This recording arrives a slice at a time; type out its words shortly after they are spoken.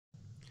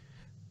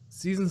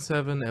Season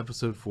 7,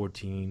 Episode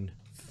 14,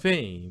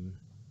 Fame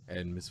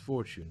and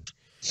Misfortune.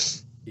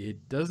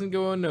 It doesn't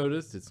go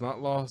unnoticed, it's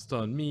not lost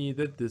on me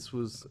that this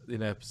was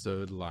an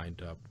episode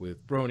lined up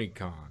with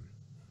BronyCon.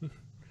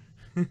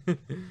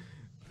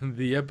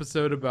 The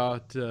episode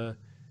about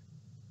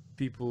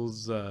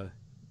people's,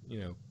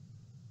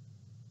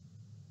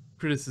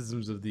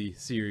 criticisms of the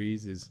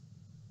series is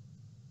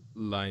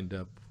lined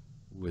up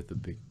with a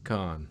big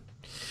con.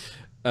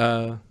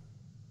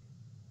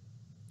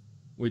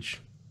 Which,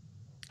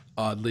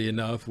 oddly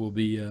enough, will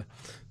be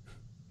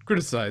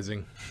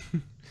criticizing.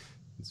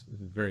 It's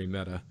very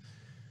meta.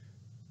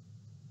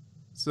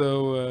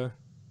 So,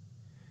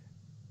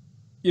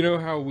 you know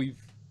how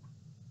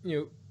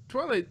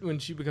Twilight, when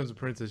she becomes a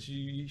princess,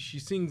 she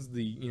sings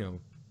the,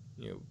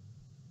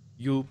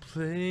 you'll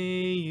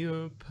play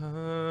your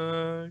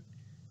part.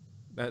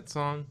 That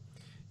song,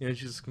 she's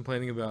just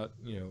complaining about,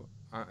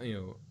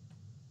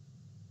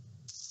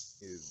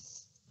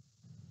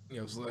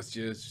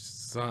 Celestia's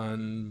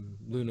sun,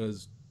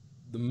 Luna's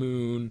the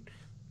moon,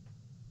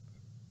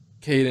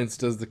 Cadence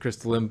does the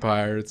Crystal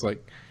Empire. It's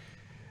like,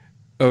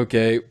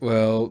 okay,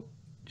 well,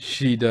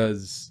 she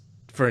does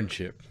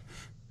friendship.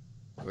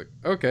 Like,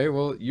 okay,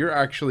 well, you're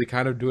actually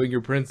kind of doing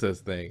your princess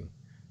thing.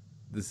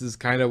 This is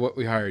kind of what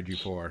we hired you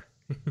for.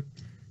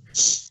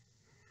 It's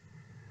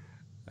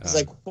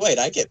like, wait,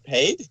 I get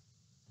paid?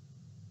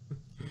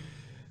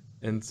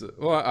 And so,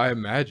 well, I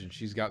imagine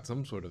she's got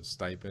some sort of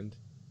stipend,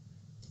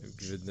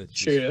 given that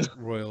she's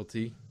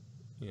royalty,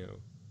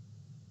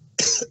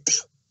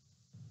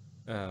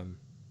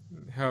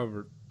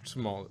 however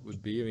small it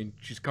would be. I mean,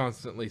 she's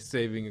constantly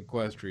saving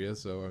Equestria,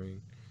 so I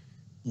mean,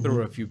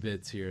 throw a few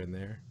bits here and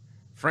there.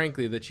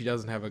 Frankly, that she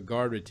doesn't have a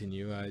guard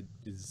retinue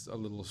is a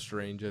little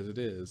strange as it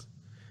is.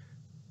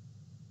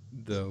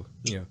 Though,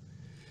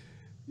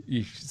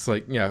 it's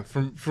like, yeah,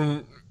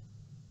 from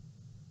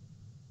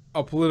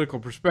a political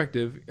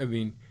perspective, I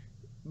mean,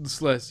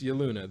 Celestia,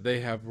 Luna, they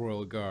have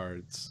royal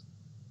guards.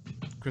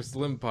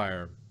 Crystal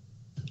Empire,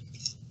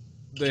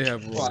 they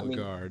have royal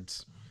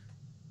guards.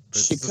 But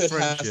she it's a could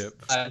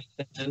friendship. Have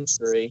a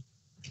century.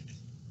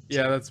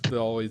 Yeah, that's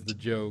always the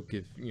joke.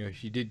 If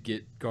she did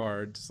get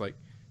guards, like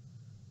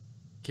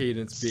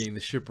Cadence being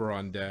the shipper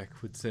on deck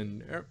would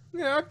send.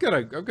 Yeah, I've got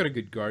a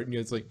good guard.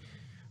 It's like,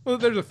 well,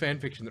 there's a fan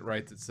fiction that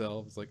writes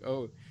itself. It's like,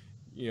 oh,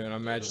 and I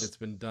imagine it's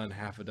been done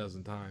half a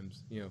dozen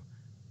times.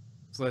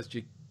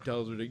 Celestia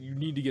tells her that you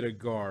need to get a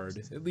guard,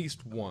 at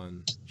least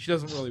one. She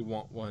doesn't really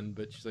want one,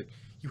 but she's like,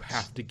 you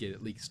have to get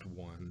at least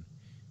one,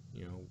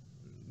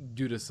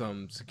 due to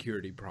some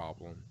security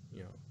problem,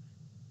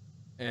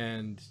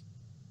 And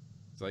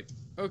it's like,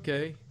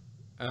 okay.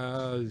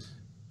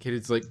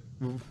 Kid's like,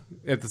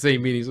 at the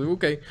same meeting, he's like,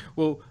 okay,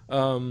 well,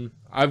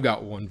 I've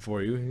got one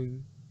for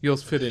you. He'll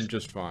fit in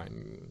just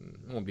fine.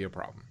 It won't be a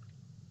problem.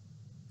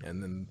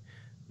 And then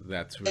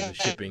that's where the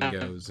shipping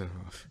goes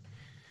off.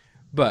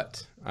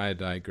 But I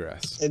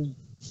digress. And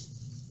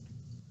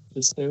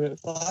just favorite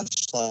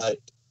flashlight.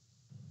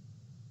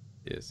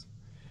 Yes.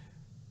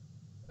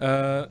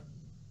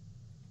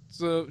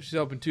 So she's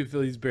helping two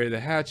fillies bury the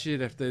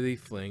hatchet after they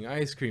fling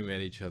ice cream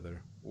at each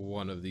other.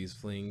 One of these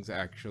flings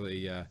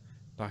actually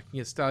knocking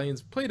a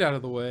stallion's plate out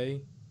of the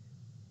way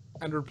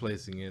and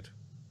replacing it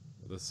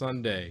with a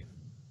sundae.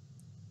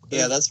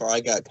 Yeah, that's where I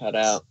got cut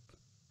out.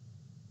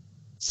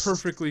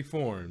 Perfectly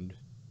formed,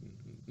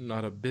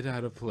 not a bit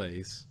out of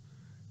place.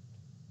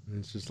 And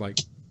it's just like,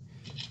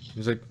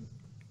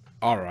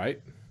 all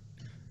right,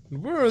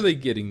 where are they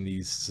getting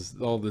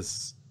all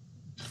this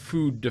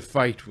food to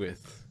fight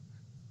with?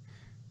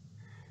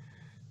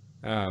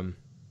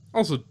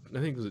 Also, I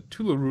think was it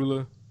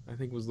Tularula? I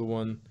think was the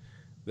one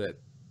that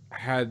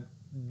had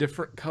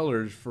different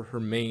colors for her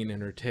mane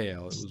and her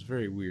tail. It was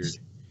very weird. It's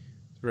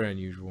very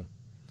unusual.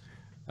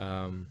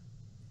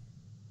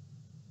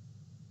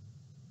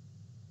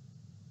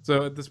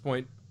 So at this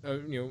point,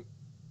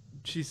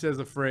 she says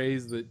a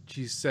phrase that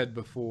she's said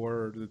before,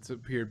 or that's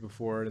appeared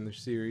before in the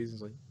series.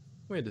 It's like,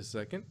 wait a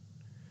second.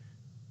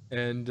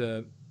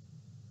 And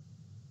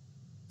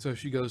so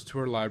she goes to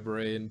her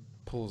library and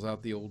pulls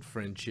out the old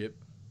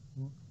friendship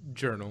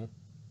journal,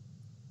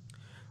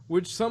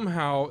 which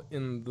somehow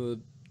in the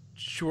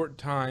short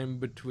time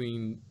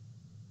between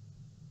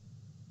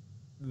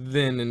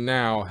then and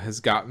now has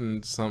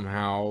gotten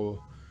somehow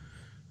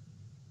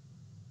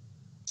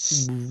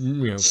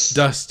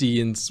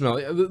dusty and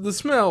smelly. The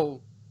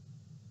smell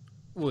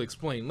we'll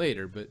explain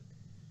later, but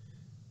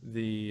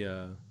the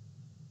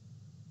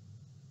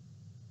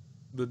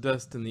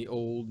dust and the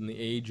old and the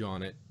age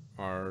on it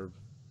are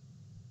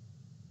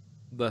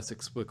less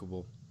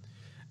explicable.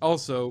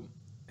 Also,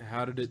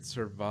 how did it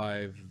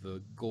survive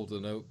the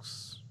Golden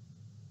Oaks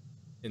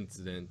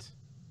incident?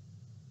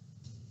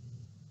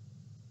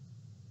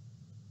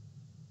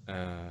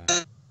 You're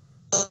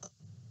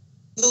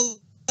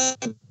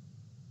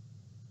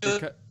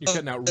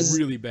cutting out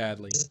really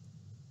badly.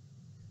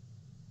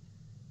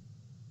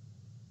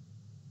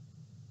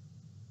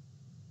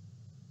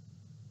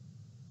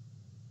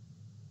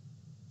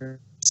 And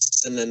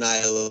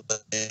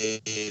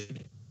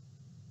annihilated.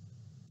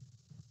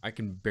 I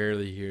can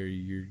barely hear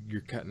you.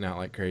 You're cutting out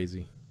like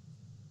crazy.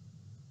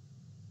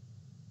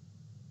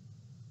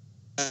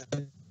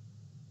 And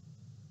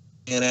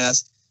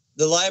asked,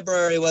 the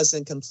library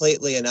wasn't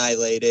completely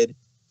annihilated.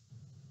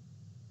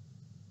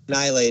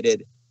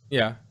 Annihilated.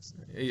 Yeah.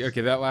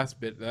 Okay, that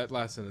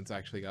last sentence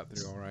actually got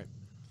through all right.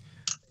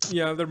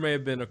 Yeah, there may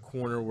have been a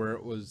corner where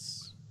it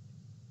was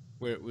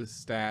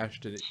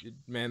stashed and it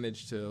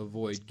managed to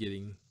avoid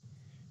getting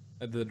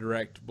the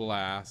direct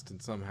blast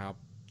and somehow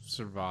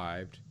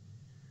survived.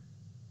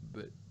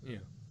 But,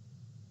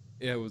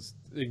 it was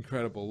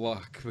incredible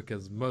luck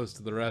because most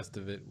of the rest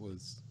of it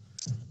was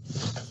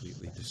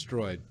completely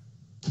destroyed.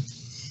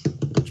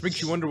 Which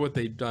makes you wonder what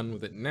they've done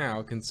with it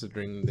now,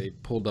 considering they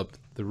pulled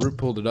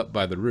it up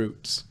by the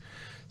roots.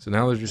 So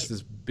now there's just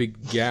this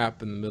big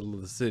gap in the middle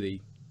of the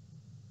city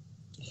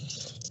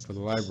where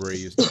the library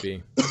used to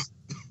be.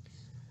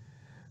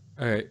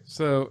 All right,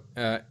 so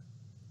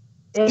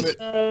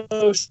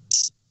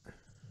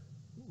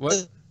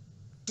what?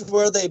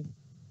 Where they?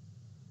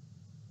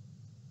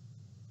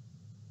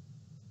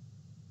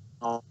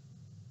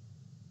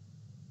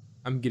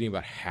 I'm getting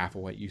about half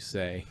of what you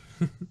say.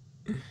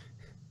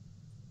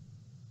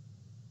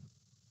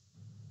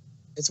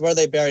 It's where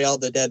they bury all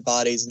the dead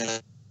bodies now.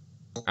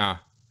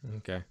 Ah,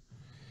 okay.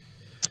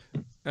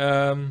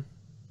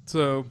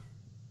 So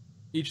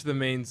each of the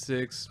main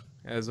six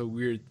has a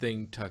weird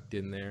thing tucked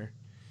in there.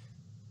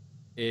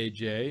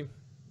 AJ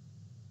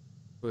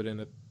put in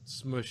a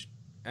smushed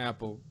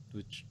apple,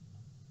 which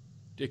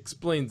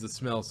explains the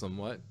smell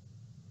somewhat.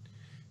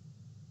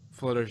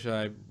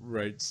 Fluttershy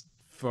writes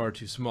far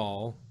too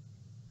small.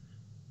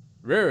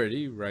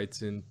 Rarity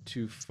writes in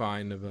too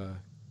fine of a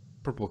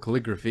purple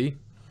calligraphy.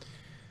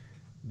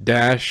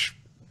 Dash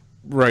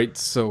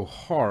writes so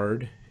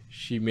hard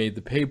she made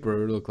the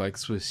paper look like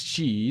Swiss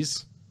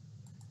cheese.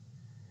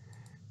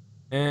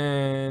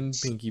 And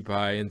Pinkie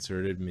Pie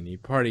inserted mini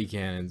party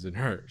cannons in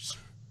hers.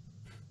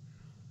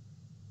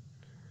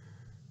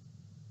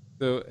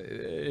 So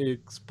it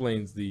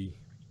explains the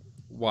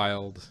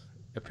wild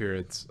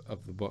appearance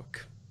of the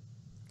book.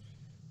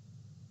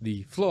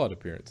 The flawed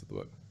appearance of the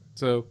book.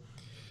 So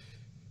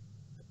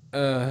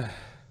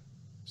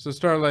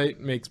Starlight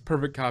makes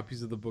perfect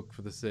copies of the book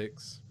for the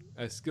six,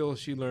 a skill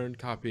she learned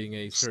copying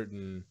a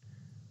certain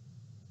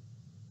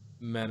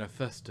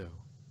manifesto.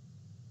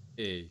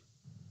 A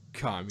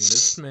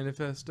communist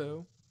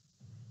manifesto?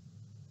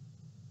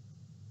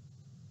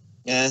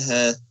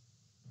 Uh-huh.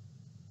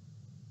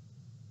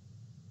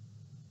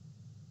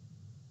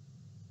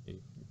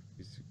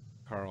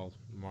 Karl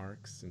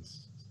Marx, and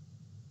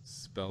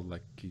spelled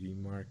like Cutie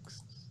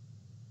Marx.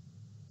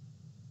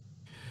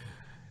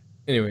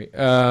 Anyway,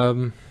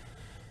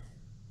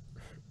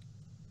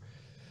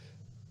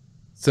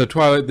 so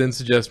Twilight then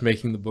suggests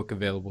making the book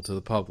available to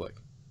the public,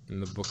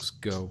 and the books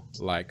go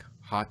like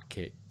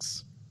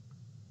hotcakes.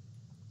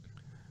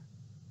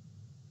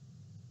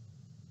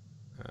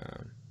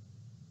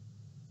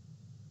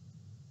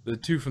 The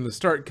two from the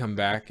start come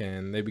back,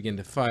 and they begin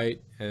to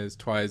fight as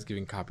Twilight is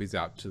giving copies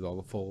out to all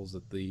the foals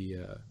at the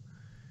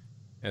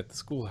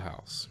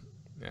schoolhouse,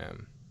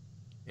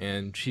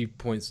 and she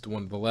points to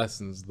one of the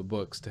lessons of the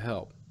books to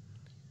help.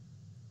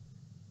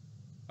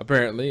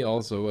 Apparently,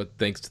 also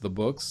thanks to the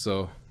books,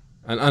 so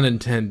an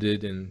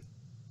unintended and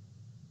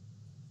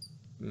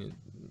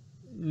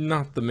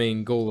not the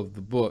main goal of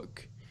the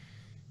book,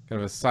 kind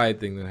of a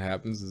side thing that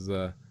happens is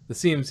the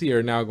CMC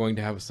are now going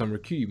to have a summer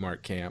cutie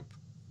mark camp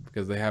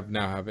because they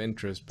now have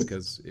interest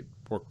because it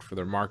worked for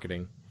their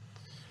marketing.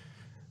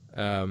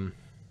 So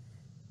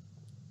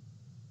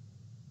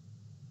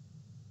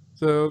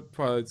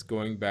Twilight's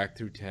going back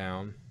through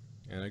town,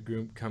 and a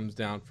group comes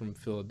down from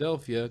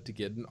Philadelphia to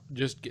get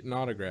an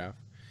autograph,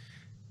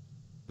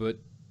 but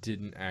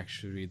didn't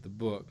actually read the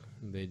book.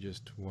 They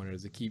just want it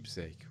as a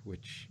keepsake,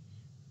 which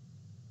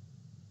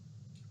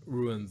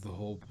ruins the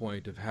whole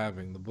point of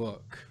having the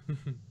book.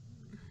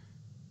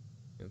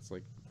 It's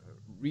like,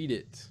 read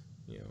it,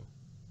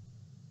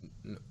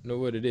 know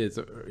what it is,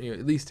 or,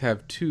 at least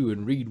have two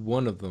and read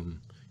one of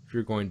them if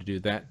you're going to do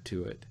that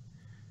to it.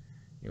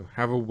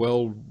 Have a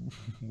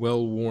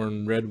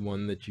well-worn red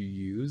one that you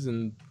use,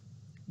 and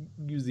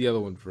use the other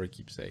one for a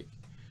keepsake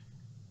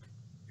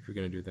if you're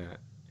going to do that.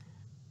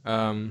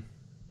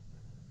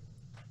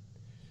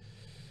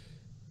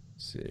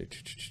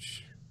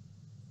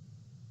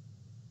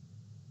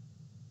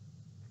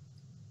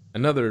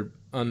 Another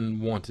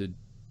unwanted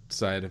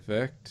side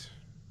effect.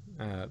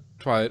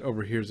 Twilight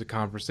overhears a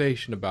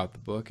conversation about the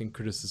book and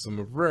criticism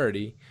of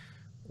Rarity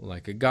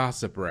like a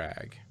gossip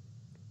rag.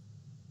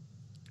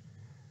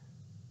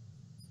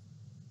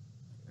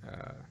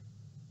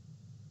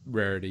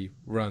 Rarity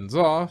runs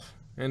off,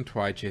 and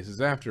Twilight chases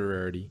after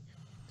Rarity.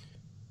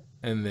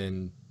 And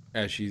then,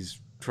 as she's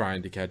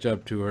trying to catch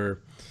up to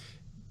her,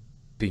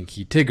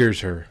 Pinkie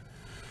Tiggers her.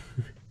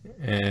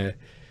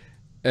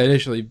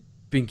 Initially,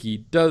 Pinkie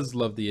does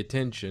love the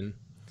attention,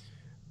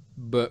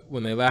 but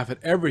when they laugh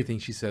at everything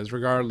she says,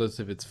 regardless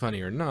if it's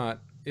funny or not,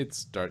 it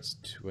starts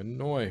to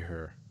annoy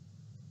her.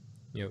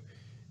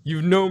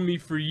 You've known me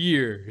for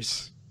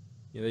years.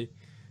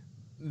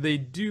 they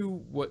do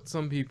what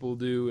some people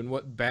do and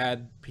what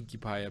bad Pinkie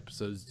Pie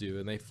episodes do,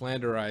 and they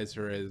flanderize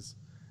her as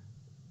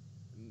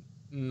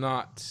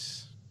not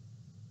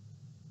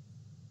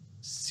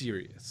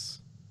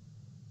serious.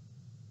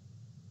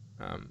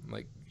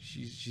 Like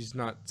she's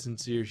not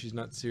sincere. She's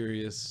not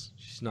serious.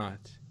 She's not,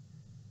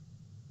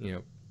 you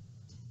know,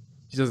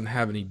 she doesn't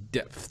have any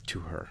depth to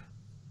her.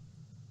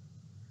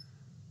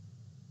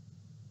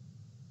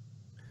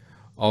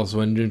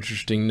 Also, an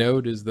interesting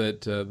note is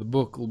that the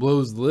book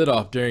blows the lid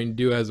off Daring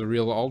Do has a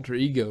real alter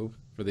ego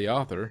for the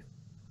author.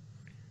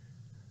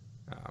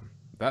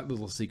 That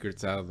little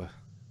secret's out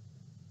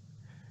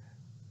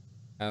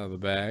of the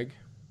bag.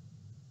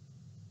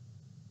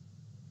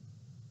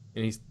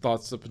 Any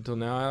thoughts up until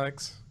now,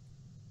 Alex?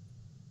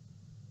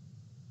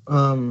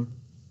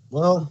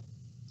 Well,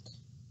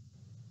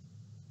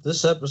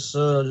 this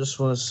episode, I just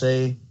want to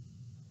say,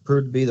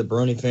 proved to be the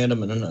Brony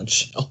fandom in a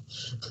nutshell.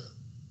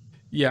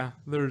 Yeah,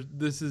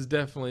 this is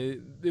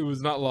definitely, it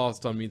was not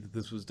lost on me that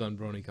this was done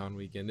BronyCon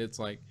weekend. It's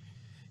like,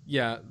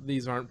 yeah,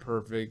 these aren't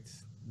perfect.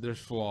 There's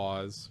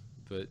flaws,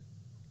 but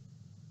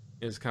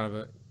it's kind of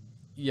a,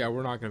 yeah,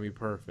 we're not going to be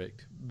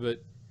perfect.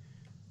 But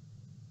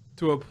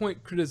to a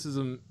point,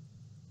 criticism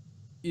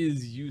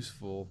is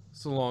useful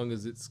so long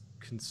as it's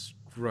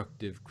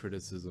constructive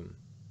criticism.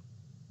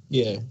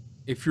 Yeah.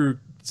 If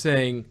you're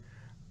saying,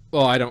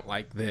 "Well, I don't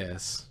like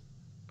this,"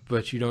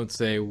 but you don't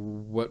say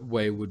what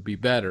way would be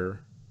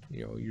better,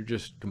 you're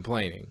just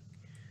complaining.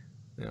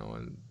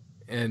 And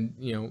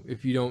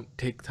if you don't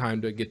take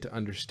time to get to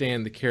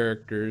understand the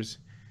characters,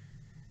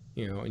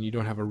 and you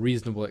don't have a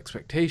reasonable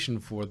expectation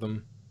for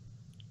them,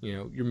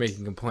 you're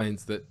making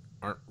complaints that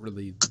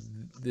really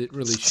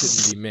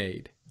shouldn't be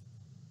made.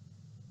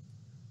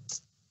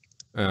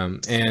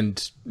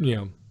 And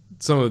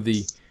some of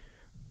the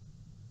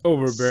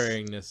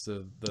overbearingness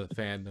of the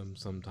fandom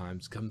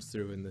sometimes comes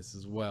through in this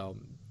as well,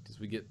 because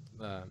we get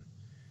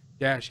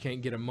Dash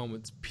can't get a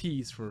moment's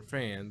peace for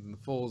fans, and the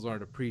fools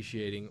aren't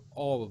appreciating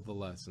all of the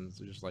lessons.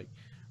 They're just like,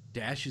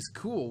 Dash is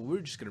cool,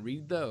 we're just gonna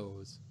read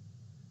those.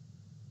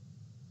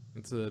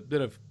 It's a bit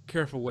of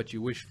careful what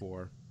you wish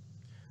for,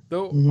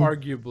 though.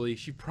 Arguably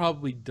she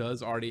probably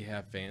does already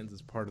have fans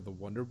as part of the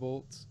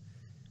Wonderbolts,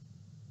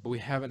 but we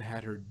haven't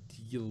had her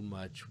deal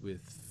much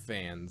with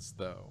fans,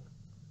 though.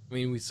 I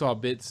mean, we saw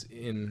bits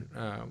in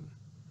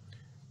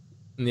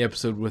the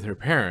episode with her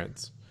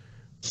parents,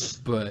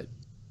 but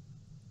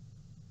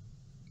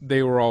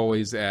they were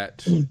always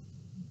at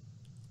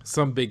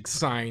some big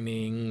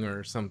signing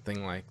or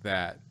something like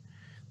that.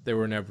 They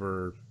were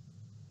never,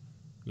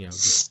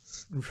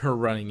 just her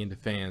running into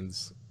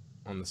fans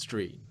on the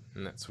street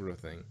and that sort of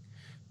thing.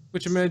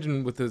 Which,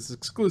 imagine with as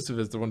exclusive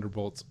as the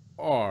Wonderbolts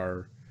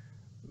are,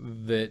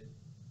 that,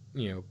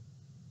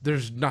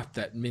 there's not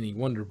that many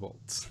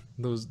Wonderbolts.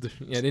 Those,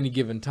 at any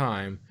given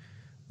time,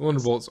 the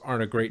Wonderbolts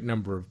aren't a great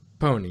number of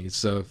ponies.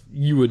 So if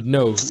you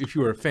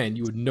were a fan,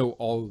 you would know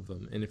all of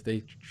them. And if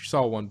they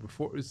saw one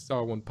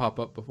pop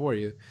up before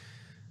you,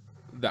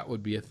 that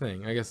would be a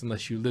thing. I guess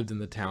unless you lived in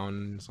the town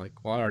and it's like,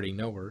 well, I already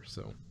know her,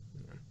 so.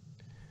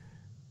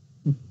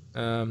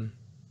 And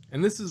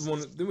this is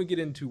then we get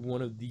into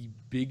one of the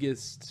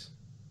biggest,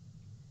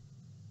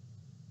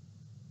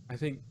 I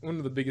think, one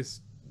of the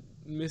biggest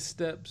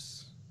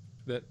missteps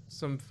that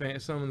some in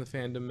the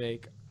fandom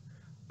make.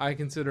 I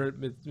consider it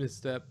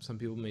misstep. Some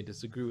people may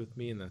disagree with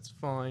me, and that's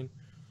fine.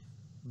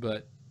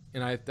 But,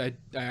 and I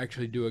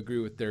actually do agree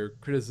with their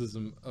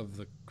criticism of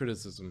the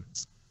criticism.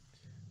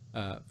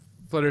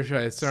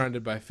 Fluttershy is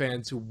surrounded by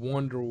fans who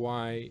wonder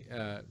why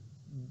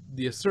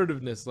the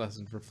assertiveness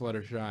lesson for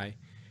Fluttershy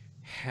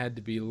had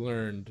to be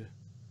learned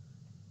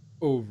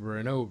over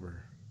and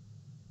over.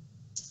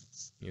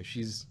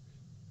 She's,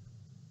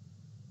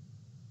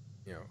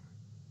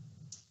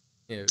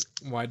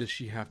 why does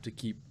she have to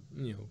keep,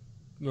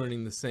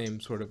 learning the same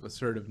sort of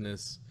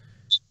assertiveness,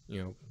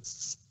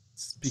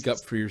 speak up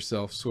for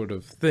yourself sort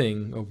of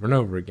thing over and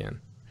over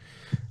again?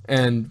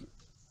 And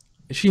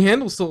she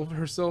handles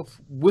herself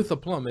with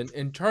aplomb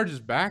and charges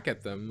back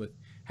at them with,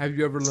 have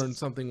you ever learned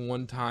something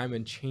one time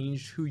and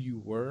changed who you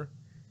were?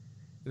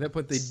 At that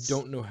point, they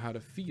don't know how to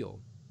feel,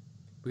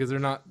 because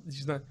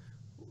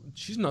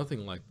she's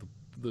nothing like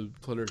the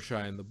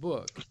Fluttershy in the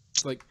book.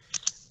 It's like,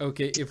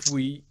 okay, if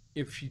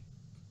she,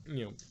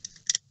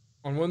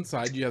 on one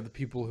side you have the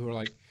people who are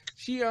like,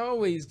 she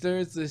always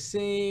learns the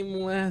same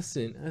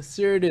lesson,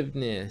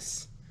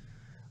 assertiveness.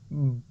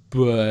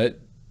 But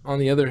on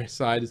the other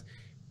side is,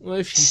 well,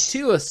 if she's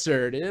too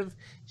assertive,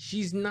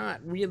 she's not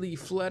really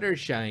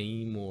Fluttershy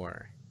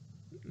anymore.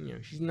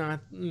 She's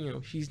not,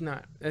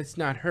 that's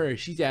not her.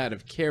 She's out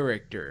of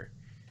character.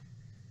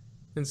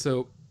 And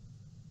so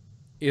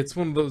it's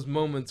one of those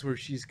moments where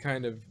she's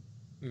kind of,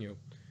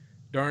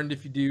 darned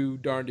if you do,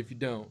 darned if you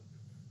don't,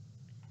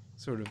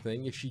 sort of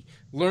thing. If she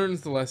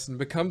learns the lesson,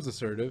 becomes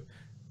assertive,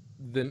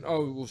 then,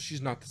 oh, well,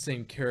 she's not the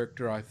same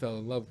character I fell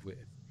in love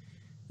with.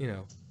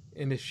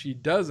 And if she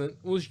doesn't,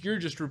 well, you're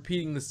just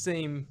repeating the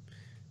same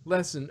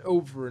lesson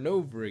over and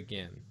over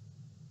again.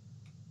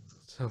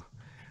 So,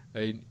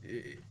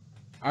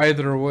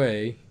 either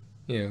way,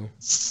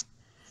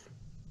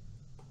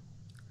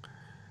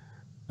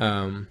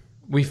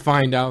 We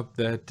find out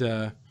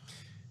that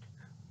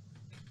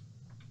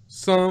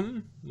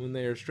some, when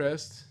they are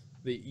stressed,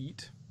 they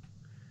eat.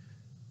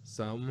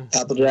 Some, when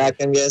they're Applejack,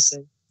 I'm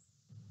guessing.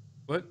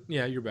 what?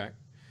 Yeah, you're back.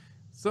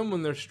 Some,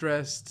 when they're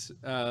stressed,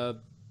 they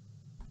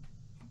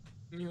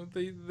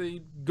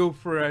go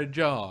for a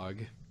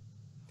jog.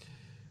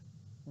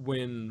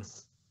 When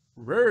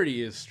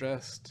Rarity is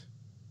stressed,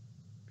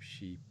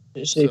 she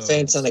She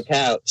faints on the sews.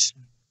 couch.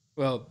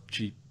 Well,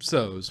 she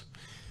sews.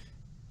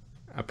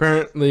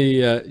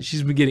 Apparently,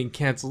 she's been getting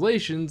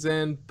cancellations,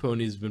 and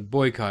Pony's been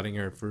boycotting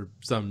her for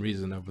some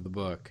reason over the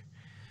book,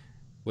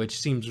 which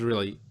seems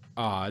really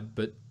odd,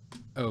 but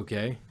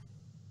okay.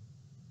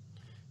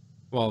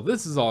 While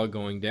this is all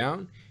going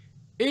down,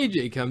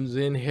 AJ comes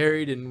in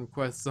harried and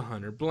requests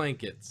 100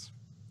 blankets.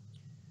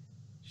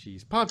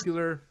 She's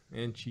popular,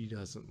 and she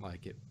doesn't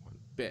like it one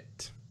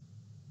bit.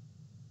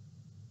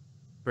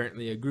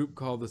 Apparently, a group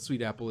called the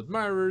Sweet Apple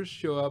Admirers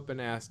show up and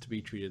ask to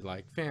be treated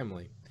like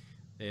family,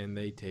 and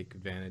they take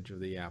advantage of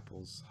the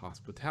apple's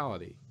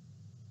hospitality.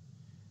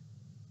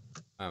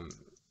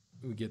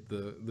 We get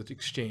the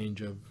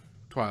exchange of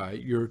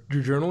Twilight. Your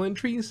journal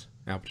entries,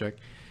 Applejack.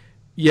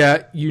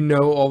 Yeah, you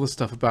know all the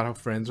stuff about how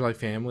friends are like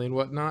family and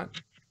whatnot.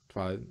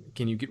 Twilight,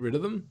 can you get rid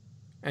of them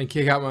and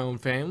kick out my own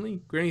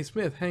family? Granny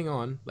Smith, hang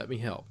on, let me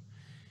help.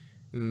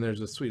 And then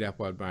there's a Sweet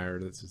Apple Admirer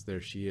that says,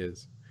 "There she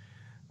is."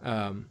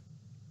 Um,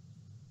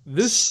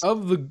 this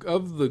of the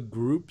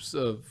groups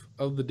of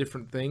the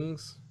different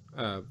things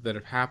that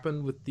have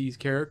happened with these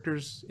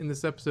characters in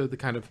this episode, the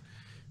kind of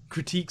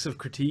critiques of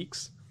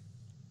critiques.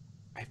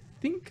 I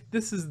think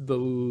this is the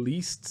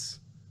least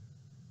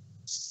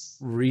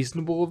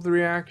reasonable of the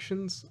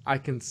reactions. I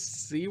can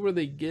see where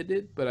they get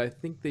it, but I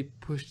think they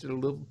pushed it a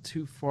little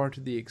too far to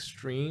the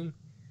extreme.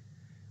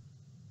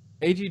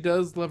 AG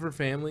does love her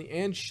family,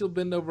 and she'll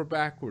bend over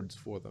backwards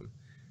for them.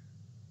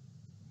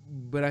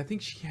 But I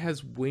think she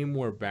has way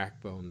more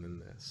backbone than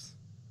this.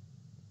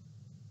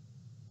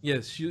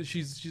 Yes,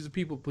 she's a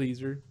people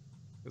pleaser,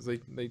 as we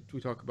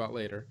talk about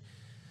later.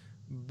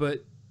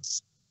 But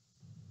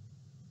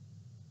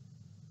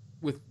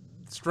with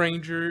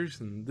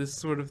strangers and this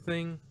sort of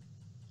thing,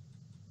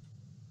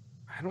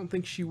 I don't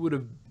think she would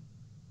have.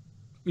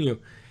 You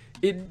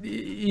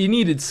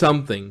needed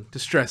something to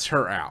stress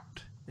her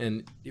out,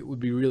 and it would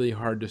be really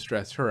hard to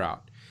stress her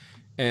out.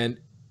 And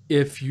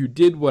if you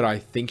did what I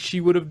think she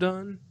would have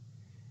done,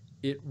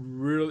 it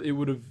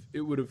would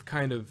have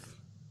kind of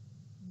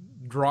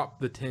dropped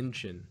the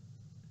tension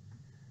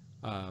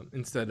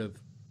instead of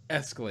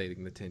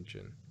escalating the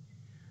tension.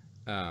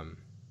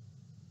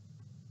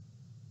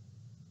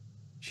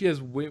 She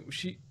has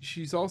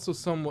she's also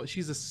somewhat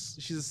she's a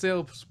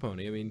sales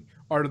pony. I mean,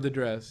 art of the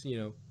dress.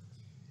 You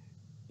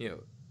know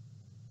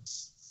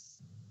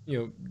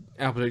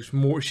Applejack's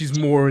more. She's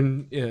more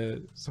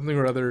in something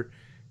or other.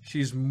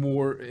 She's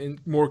more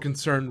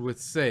concerned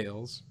with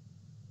sales.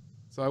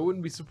 So I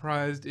wouldn't be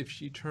surprised if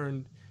she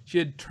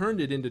had turned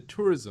it into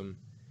tourism,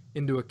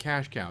 into a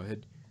cash cow.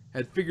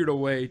 Had figured a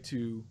way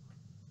to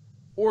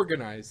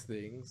organize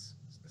things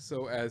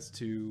so as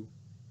to,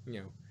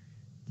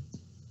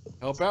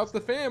 help out the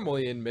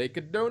family and make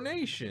a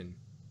donation.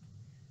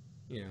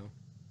 You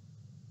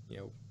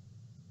know,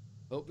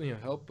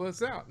 help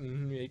us out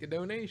and make a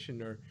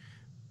donation, or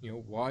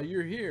while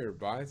you're here,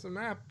 buy some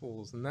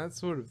apples and that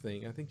sort of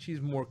thing. I think she's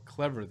more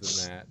clever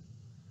than that.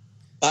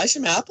 Buy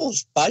some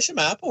apples. Buy some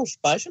apples.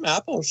 Buy some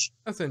apples.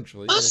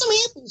 Essentially, Buy some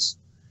apples.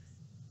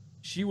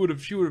 She would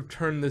have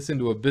turned this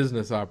into a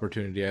business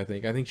opportunity. I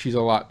think she's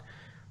a lot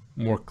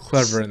more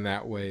clever in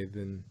that way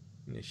than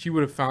she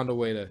would have found a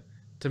way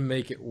to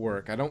make it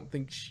work. I don't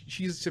think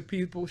she's a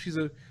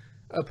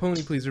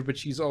pony pleaser, but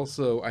she's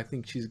also, I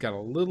think she's got a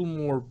little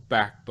more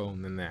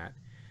backbone than that,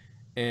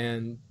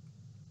 and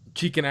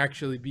she can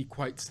actually be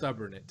quite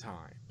stubborn at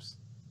times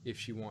if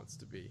she wants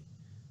to be,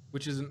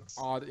 which is an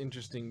odd,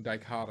 interesting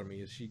dichotomy.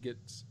 As she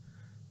gets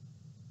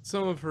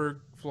some of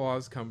her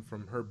flaws come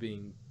from her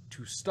being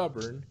too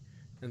stubborn,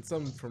 and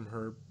some from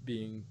her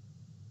being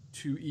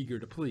too eager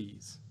to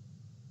please,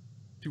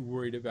 too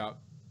worried about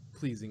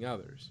pleasing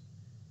others.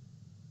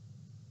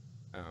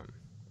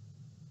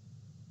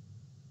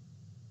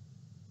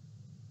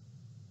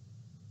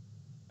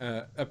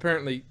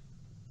 Apparently,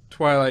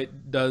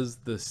 Twilight does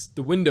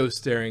the window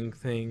staring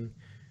thing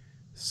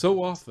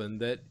so often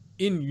that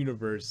in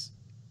universe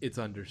it's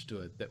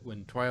understood that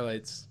when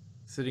Twilight's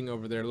sitting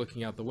over there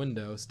looking out the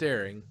window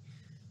staring,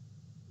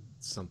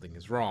 something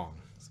is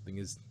wrong. Something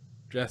is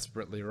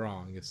desperately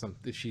wrong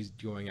if she's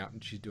going out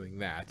and she's doing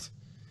that.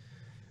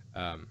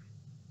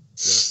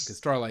 Because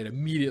Starlight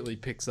immediately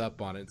picks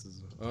up on it and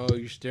says, "Oh,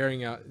 you're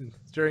staring out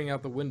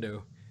the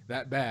window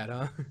that bad,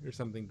 huh?" or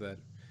something to that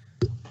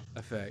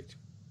effect.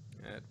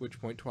 At which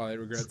point Twilight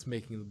regrets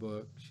making the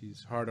book.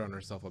 She's hard on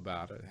herself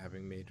about it,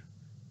 having made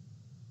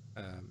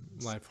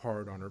life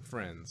hard on her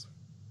friends.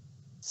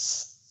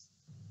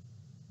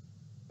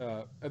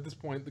 At this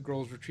point, the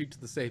girls retreat to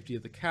the safety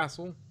of the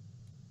castle,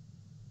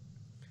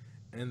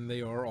 and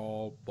they are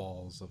all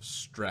balls of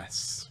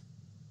stress.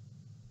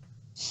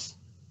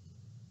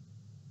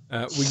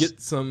 We get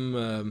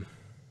some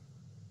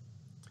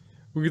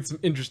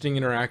interesting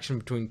interaction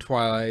between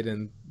Twilight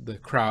and the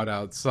crowd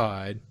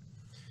outside.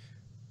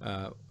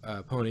 A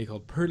pony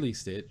called Pearly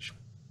Stitch.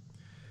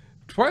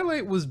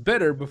 Twilight was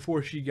better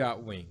before she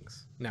got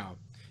wings. Now,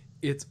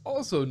 it's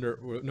also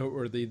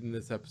noteworthy in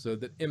this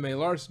episode that M.A.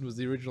 Larson was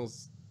the original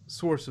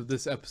source of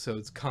this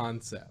episode's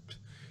concept.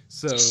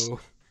 So,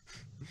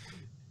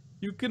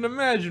 you can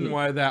imagine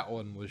why that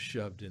one was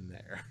shoved in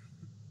there.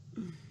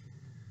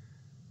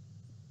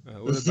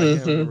 Whether by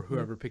him or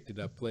whoever picked it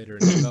up later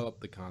and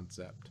developed the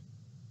concept.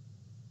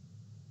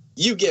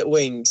 You get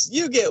wings.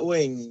 You get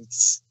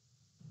wings.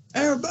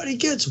 Everybody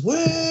gets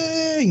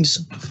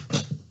wings.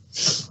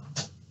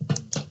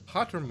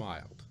 Hot or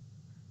mild?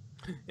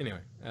 Anyway,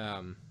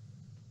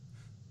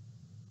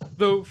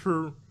 though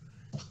for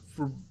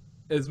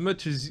as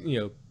much as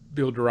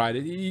Bill deride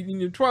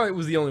it, Twilight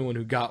was the only one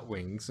who got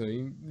wings.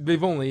 So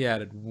they've only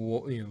added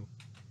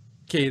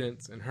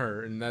Cadence and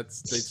her, and they've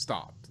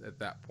stopped at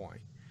that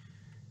point.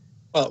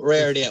 Well,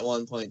 Rarity at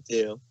one point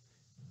too.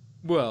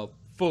 Well,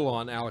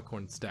 full-on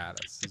Alicorn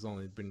status has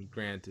only been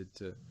granted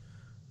to,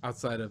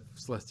 outside of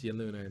Celestia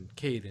Luna and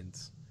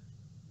Cadence,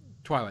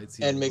 Twilight's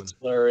the and only one.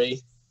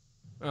 McFlurry.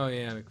 Oh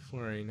yeah,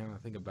 McFlurry. Now that I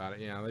think about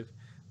it, yeah,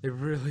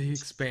 they've really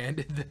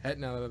expanded that.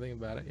 Now that I think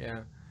about it,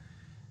 yeah.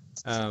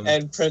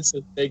 And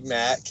Princess Big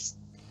Mac.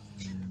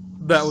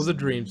 That was a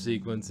dream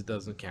sequence. It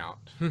doesn't count,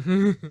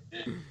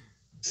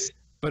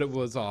 but it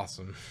was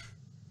awesome.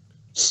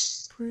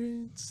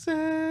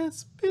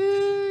 Princess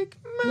Big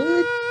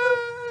Mac.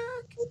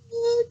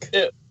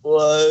 It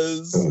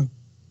was.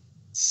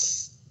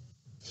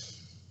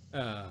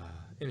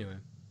 Anyway,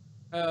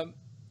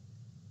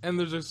 and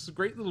there's this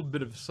great little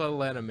bit of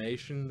subtle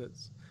animation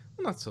that's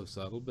not so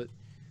subtle, but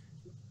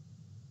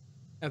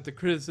at the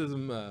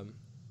criticism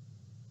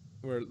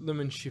where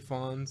Lemon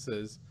Chiffon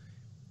says,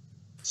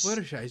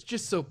 Fluttershy is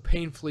just so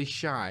painfully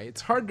shy.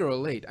 It's hard to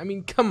relate. I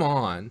mean, come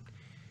on.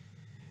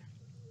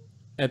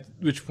 At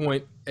which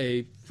point,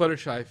 a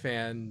Fluttershy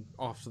fan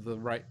off to the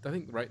right, I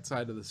think the right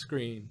side of the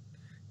screen,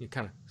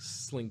 kind of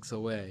slinks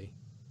away.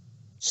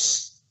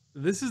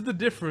 This is the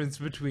difference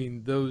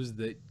between those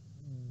that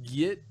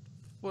get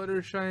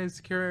Fluttershy's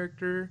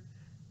character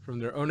from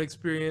their own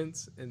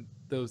experience and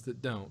those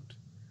that don't.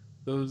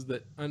 Those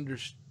that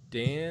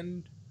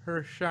understand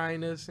her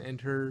shyness and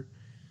her,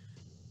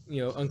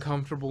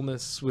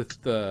 uncomfortableness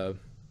with the,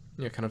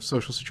 kind of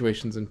social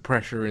situations and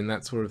pressure and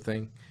that sort of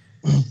thing.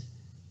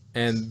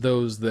 And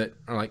those that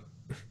are like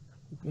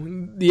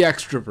the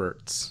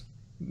extroverts,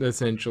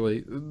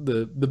 essentially,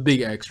 the big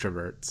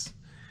extroverts.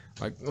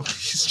 Like, oh,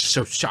 she's just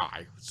so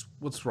shy.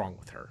 What's wrong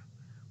with her?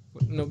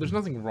 No, there's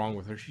nothing wrong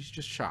with her. She's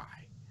just shy.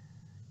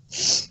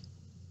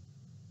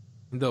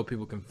 And though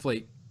people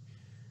conflate,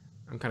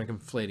 I'm kind of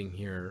conflating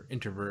here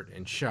introvert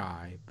and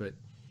shy, but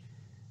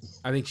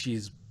I think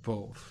she's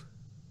both.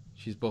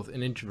 She's both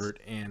an introvert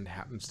and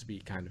happens to be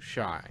kind of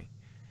shy.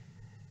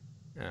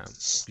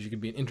 You could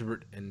be an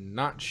introvert and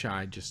not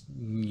shy, just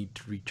need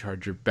to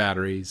recharge your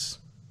batteries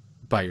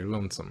by your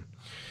lonesome.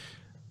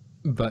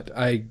 But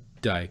I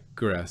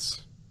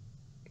digress.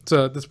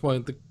 So at this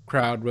point, the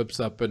crowd whips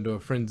up into a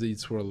frenzied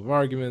swirl of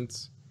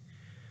arguments.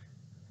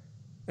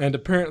 And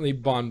apparently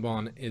Bon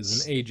Bon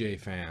is an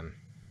AJ fan.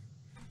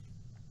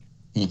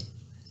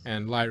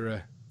 And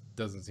Lyra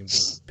doesn't seem to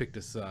have picked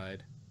a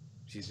side.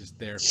 She's just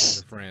there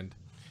for her friend.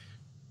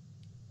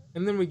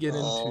 And then we get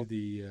into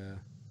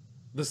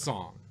the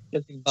song. I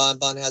think Bon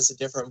Bon has a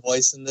different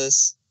voice in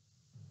this.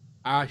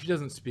 She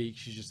doesn't speak.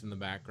 She's just in the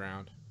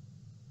background.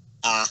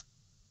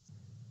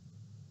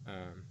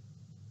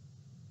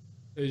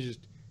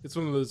 It's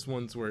one of those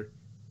ones where,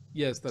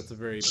 yes, that's a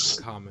very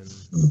common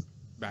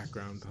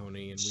background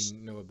pony, and we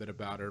know a bit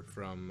about her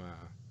from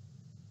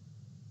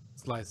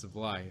Slice of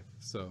Life.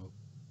 So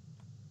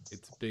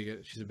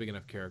she's a big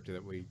enough character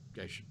that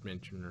I should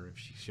mention her if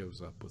she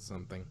shows up with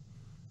something.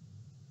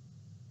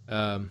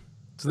 So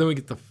then we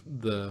get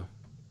the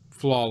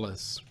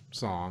Flawless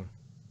song.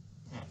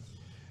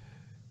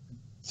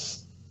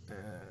 Let's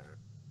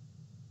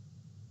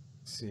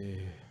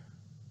see.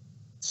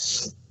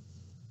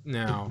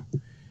 Now,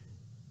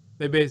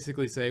 they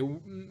basically say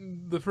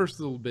the first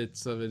little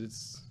bits of it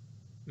is,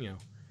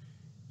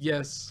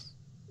 yes,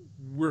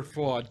 we're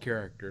flawed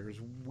characters.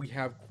 We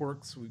have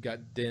quirks. We've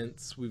got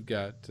dents. We've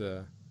got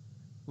the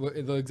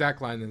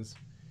exact line is,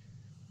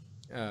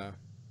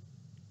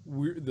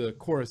 the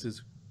chorus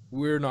is,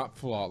 we're not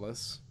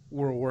flawless.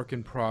 We're a work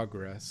in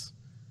progress.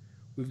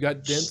 We've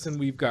got dents and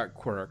we've got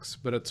quirks,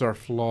 but it's our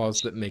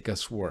flaws that make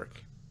us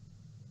work.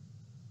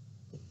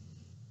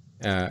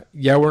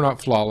 Yeah, we're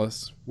not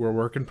flawless. We're a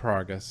work in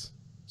progress.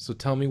 So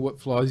tell me what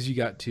flaws you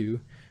got too,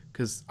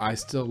 because I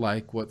still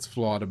like what's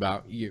flawed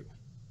about you.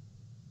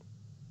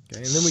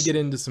 Okay, and then we get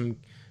into some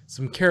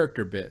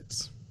character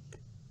bits.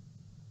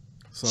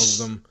 Some of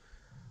them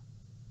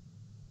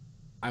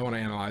I want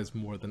to analyze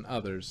more than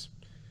others.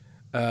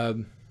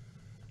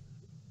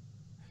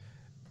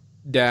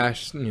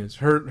 Dash,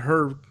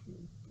 her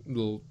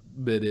little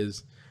bit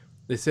is,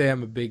 they say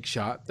I'm a big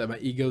shot, that my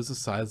ego is the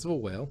size of a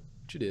whale,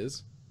 which it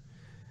is.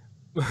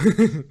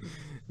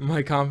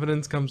 My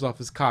confidence comes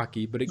off as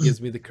cocky, but it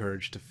gives me the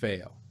courage to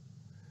fail.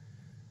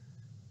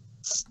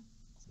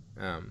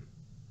 Um,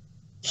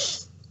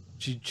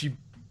 she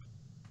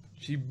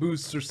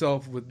boosts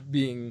herself with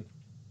being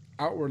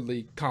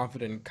outwardly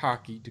confident and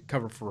cocky to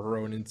cover for her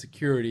own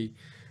insecurity.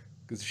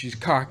 Because if she's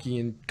cocky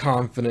and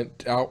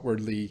confident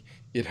outwardly,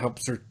 it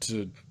helps her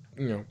to,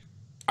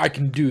 I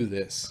can do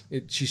this.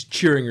 She's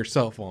cheering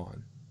herself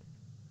on.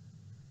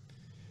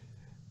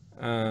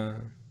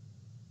 And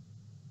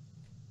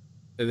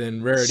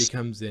then Rarity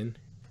comes in.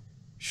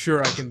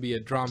 Sure, I can be a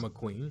drama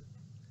queen.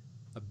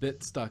 A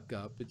bit stuck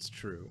up, it's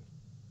true.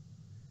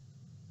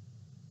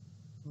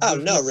 Oh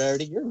no,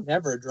 Rarity, you're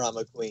never a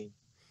drama queen.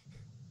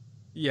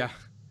 Yeah.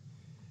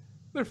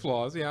 They're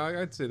flaws. Yeah,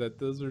 I'd say that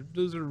those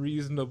are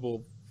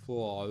reasonable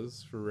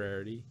flaws for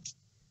Rarity.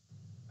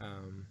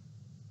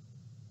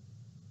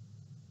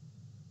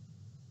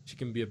 She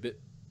can be a bit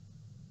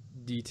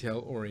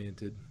detail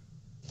oriented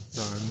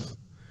times,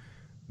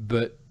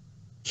 but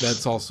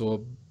that's also a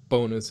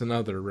bonus in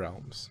other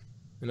realms,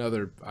 in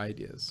other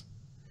ideas.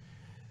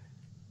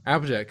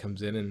 Applejack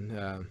comes in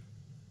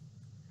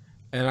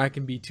and I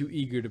can be too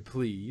eager to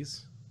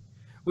please,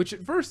 which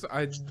at first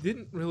I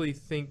didn't really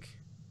think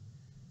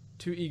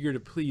too eager to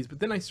please, but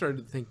then I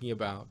started thinking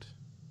about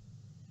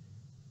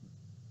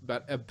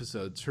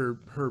episodes,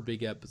 her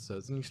big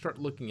episodes, and you start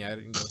looking at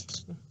it and go,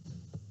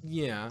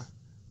 yeah,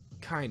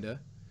 kinda.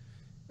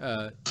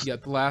 You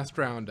got the last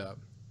roundup.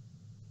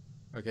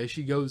 Okay,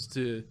 she goes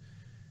to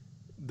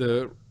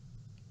the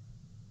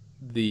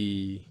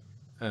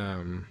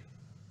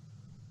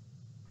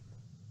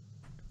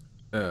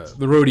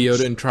rodeo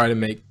and try to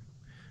make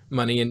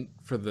money and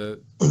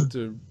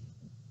to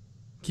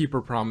keep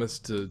her promise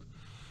to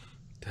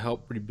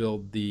help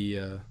rebuild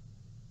the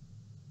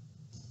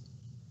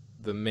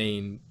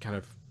main kind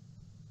of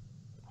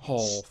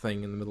hall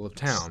thing in the middle of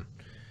town.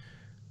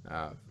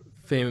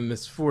 Fame and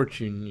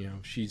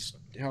Misfortune, she's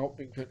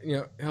helping,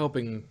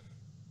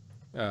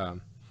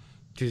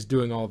 she's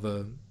doing all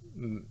the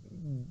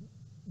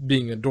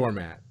being a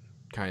doormat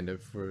kind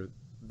of for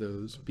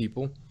those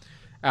people.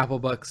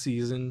 Applebuck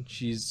season,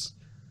 she's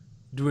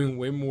doing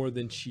way more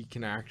than she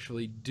can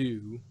actually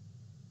do,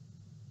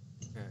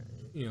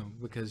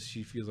 because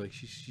she feels like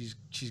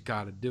she's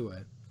got to do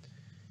it.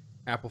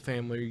 Apple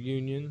Family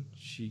Reunion,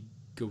 she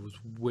goes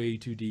way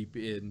too deep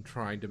in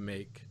trying to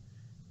make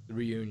the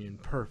reunion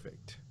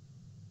perfect.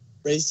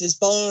 Race this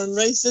barn,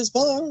 race this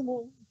barn.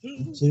 1,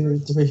 2,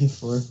 3,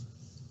 4.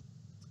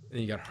 And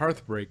you got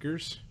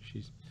Hearthbreakers.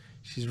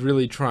 She's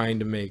really trying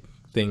to make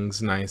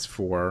things nice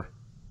for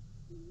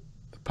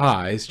the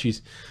pies.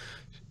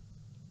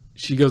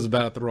 She goes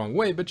about it the wrong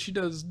way, but she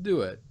does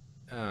do it.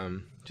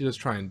 She does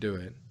try and do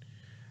it.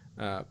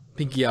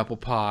 Pinky Apple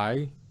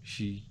Pie.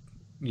 She's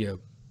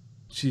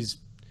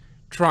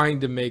trying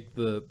to make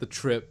the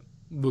trip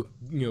look,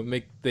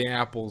 make the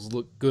apples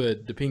look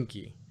good to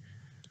Pinky.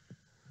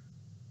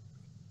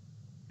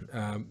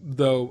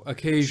 Though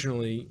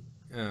occasionally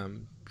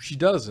she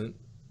doesn't,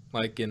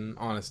 like in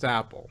Honest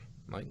Apple.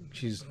 Like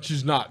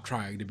she's not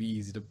trying to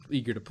be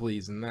eager to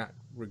please in that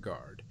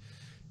regard.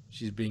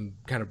 She's being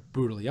kind of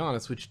brutally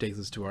honest, which takes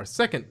us to our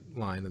second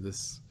line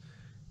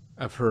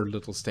of her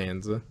little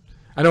stanza.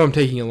 I know I'm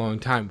taking a long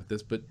time with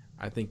this, but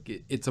I think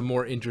it's a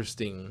more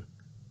interesting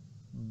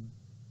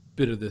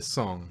bit of this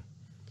song.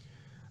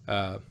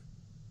 There's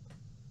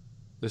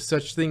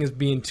such thing as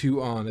being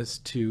too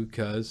honest, too,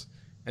 cuz,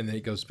 and then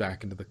it goes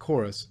back into the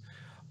chorus.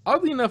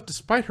 Oddly enough,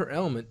 despite her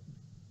element,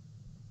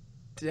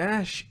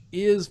 Dash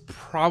is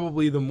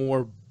probably the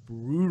more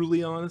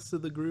brutally honest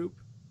of the group.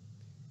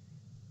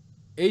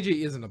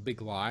 AJ isn't a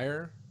big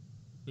liar.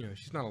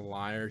 She's not a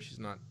liar. She's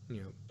not,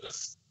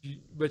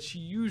 but she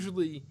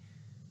usually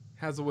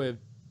has a way of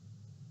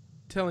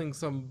telling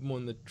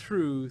someone the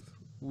truth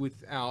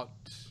without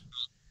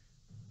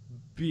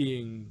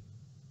being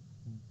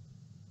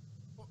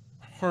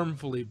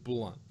harmfully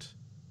blunt.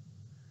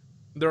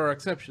 There are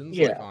exceptions,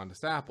 like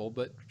Honest Apple,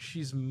 but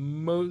she's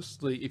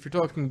mostly, if you're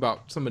talking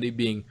about somebody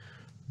being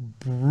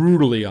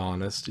brutally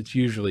honest, it's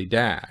usually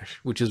Dash,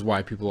 which is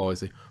why people always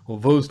say, well,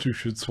 those two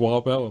should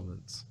swap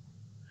elements.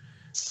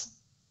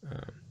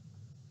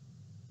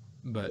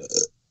 But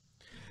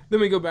then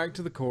we go back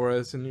to the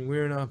chorus, and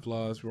we're not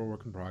flaws, we're a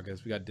work in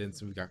progress. We got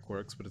dents and we got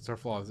quirks, but it's our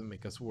flaws that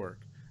make us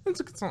work. And it's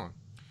a good song.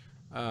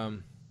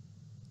 Then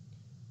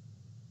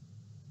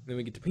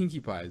we get to Pinkie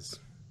Pie's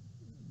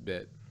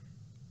bit.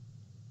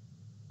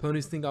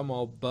 Ponies think I'm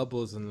all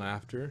bubbles and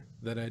laughter,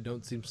 that I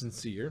don't seem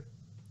sincere.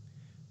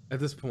 At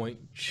this point,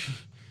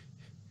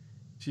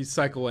 she's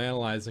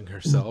psychoanalyzing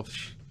herself.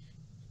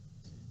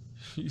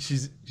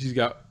 She's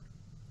got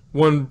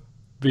one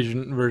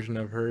version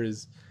of her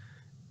is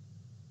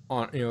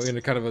on, in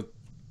a kind of a,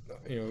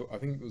 I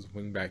think it was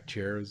wingback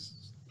chair.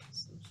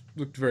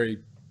 Looked very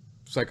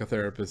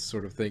psychotherapist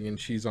sort of thing, and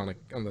she's on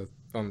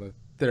the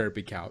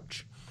therapy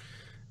couch,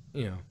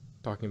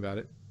 talking about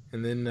it.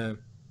 And then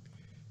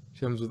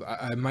she comes with,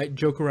 I might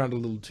joke around a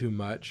little too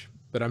much,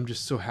 but I'm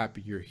just so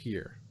happy you're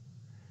here.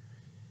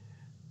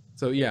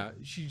 So yeah,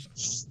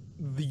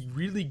 the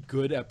really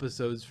good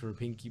episodes for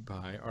Pinkie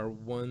Pie are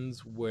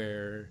ones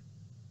where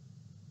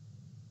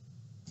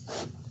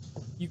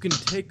you can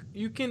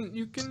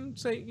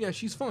say, yeah,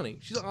 she's funny.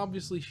 She's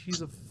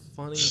a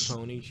funny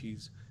pony. She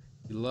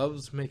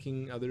loves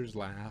making others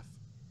laugh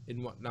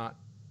and whatnot,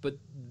 but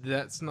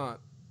that's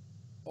not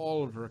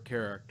all of her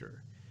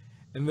character.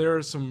 And there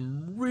are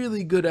some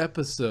really good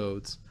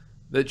episodes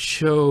that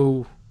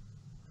show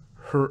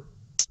her,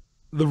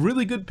 the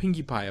really good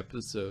Pinkie Pie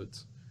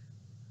episodes.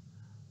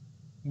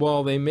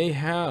 While they may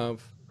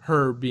have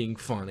her being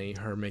funny,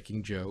 her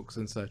making jokes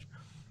and such,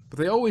 but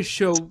they always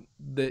show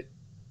that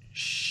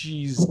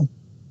she's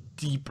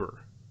deeper.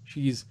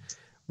 She's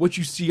what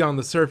you see on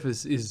the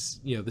surface is,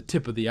 the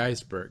tip of the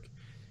iceberg.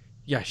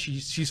 Yeah,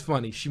 she's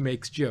funny. She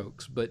makes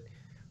jokes, but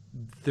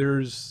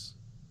there's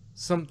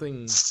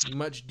something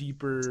much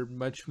deeper,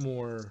 much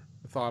more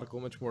methodical,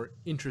 much more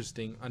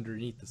interesting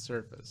underneath the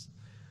surface.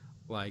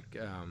 Like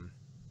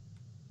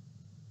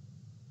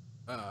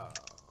uh,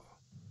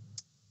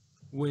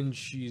 when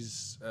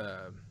she's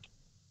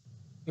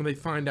when they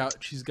find out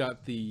she's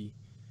got the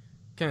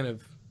kind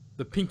of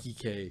the Pinky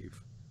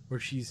Cave, where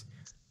she's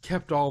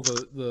kept all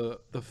the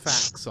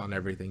facts on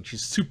everything.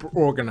 She's super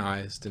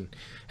organized and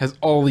has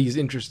all these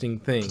interesting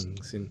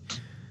things, and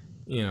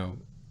you know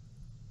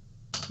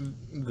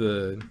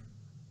the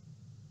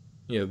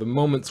the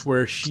moments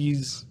where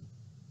she's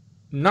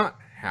not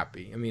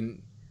happy. I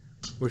mean,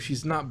 where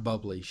she's not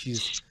bubbly.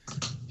 She's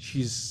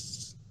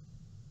she's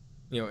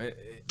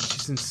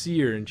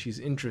sincere and she's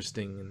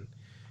interesting,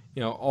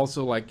 and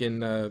also like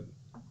in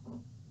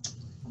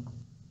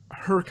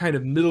her kind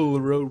of middle of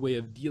the road way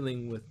of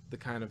dealing with the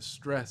kind of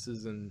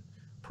stresses and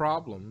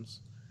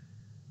problems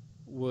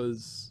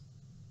was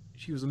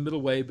she was a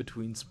middle way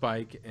between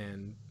Spike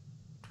and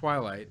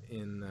Twilight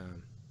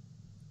in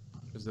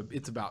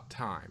It's About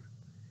Time.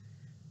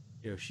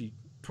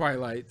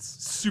 Twilight's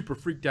super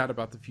freaked out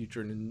about the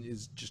future and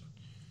is just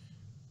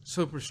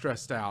super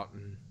stressed out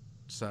and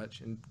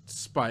such, and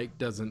Spike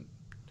doesn't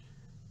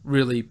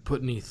really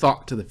put any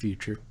thought to the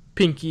future.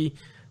 Pinkie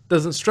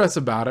doesn't stress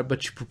about it,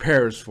 but she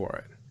prepares for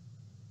it.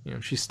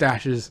 She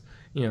stashes,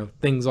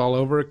 things all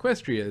over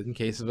Equestria in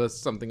case of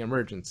something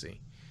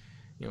emergency.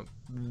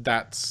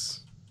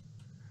 That's,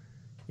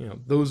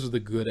 those are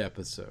the good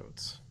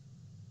episodes.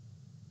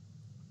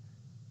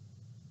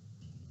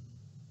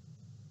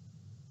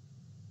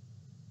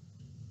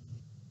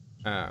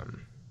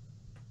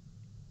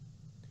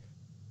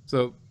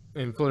 So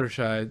in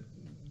Fluttershy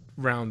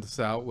round this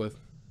out with,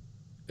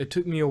 it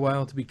took me a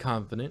while to be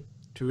confident,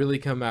 to really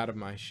come out of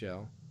my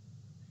shell,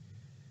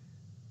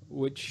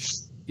 which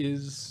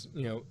is,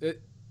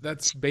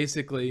 that's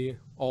basically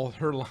all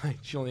her lines.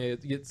 She only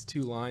gets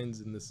 2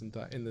 lines in this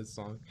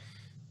song,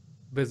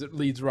 because it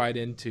leads right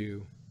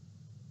into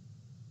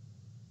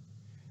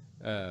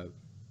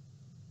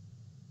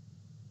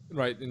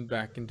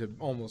back into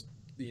almost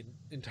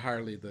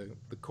entirely the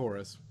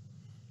chorus.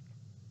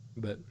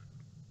 But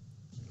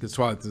because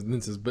Twilight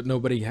says, but no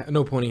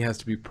pony has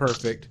to be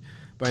perfect.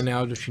 By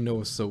now does she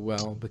know us so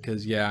well?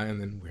 Because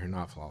and then we're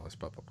not flawless.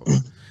 Blah blah blah.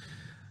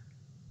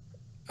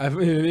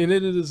 And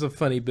it is a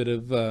funny bit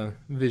of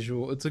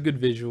visual. It's a good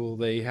visual.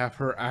 They have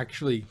her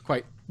actually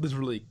quite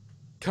literally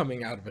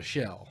coming out of a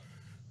shell.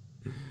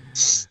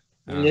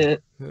 Yeah.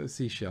 A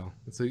seashell.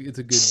 It's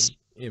a good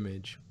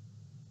image.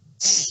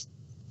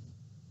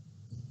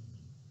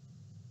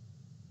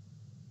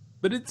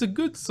 But it's a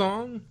good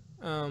song.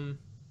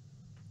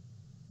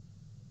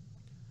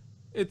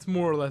 It's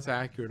more or less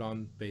accurate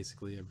on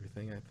basically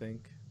everything, I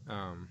think.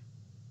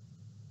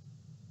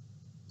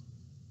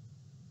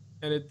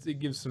 And it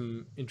gives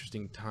some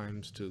interesting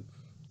times to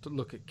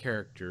look at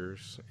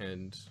characters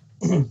and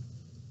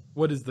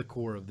what is the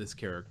core of this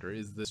character?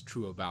 Is this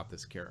true about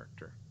this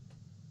character?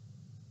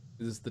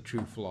 Is this the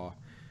true flaw?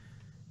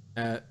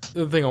 The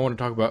other thing I want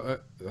to talk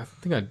about, I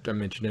think I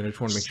mentioned it, I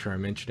just want to make sure I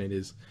mention it,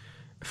 is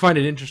I find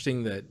it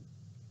interesting that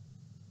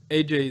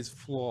AJ's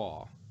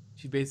flaw,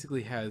 she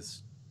basically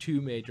has 2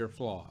 major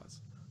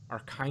flaws,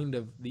 are kind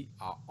of the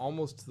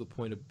almost to the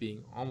point of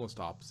being almost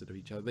opposite of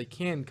each other. They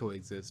can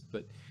coexist,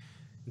 but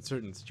in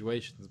certain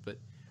situations. But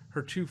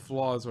her 2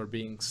 flaws are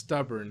being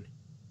stubborn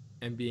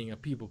and being a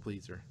people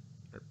pleaser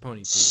or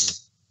pony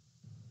pleaser.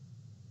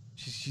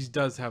 She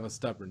does have a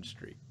stubborn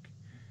streak,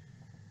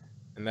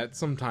 and that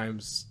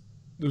sometimes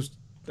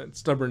that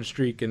stubborn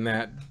streak and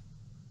that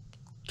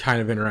kind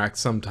of interact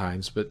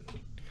sometimes. But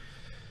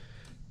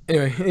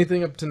anyway,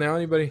 anything up to now?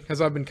 Anybody?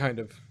 Because I've been kind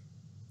of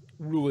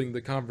ruling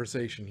the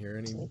conversation here.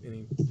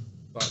 Any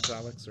thoughts,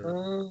 Alex?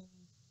 Or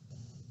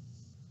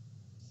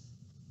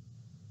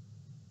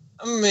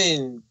I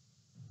mean,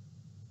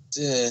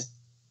 of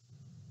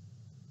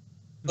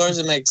course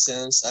it makes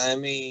sense. I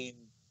mean,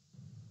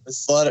 with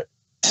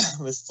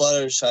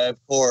Fluttershy,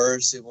 of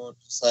course, it won't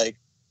just like,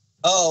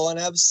 oh, 1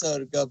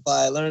 episode go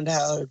by, I learned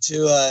how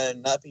to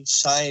not be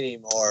shy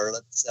anymore.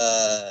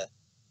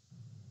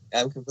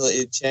 I'm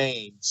completely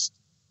changed.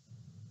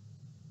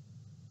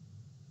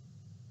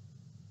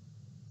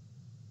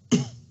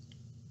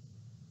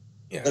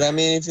 Yeah. But I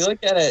mean, if you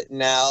look at it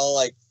now,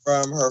 like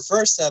from her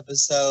first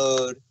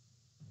episode,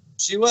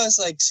 she was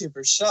like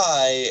super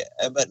shy,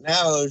 but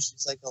now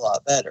she's like a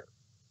lot better.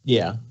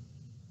 Yeah.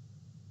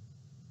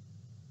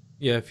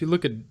 Yeah, if you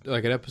look at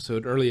like an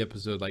early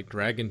episode like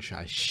Dragon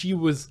Shy, she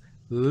was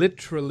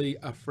literally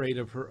afraid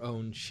of her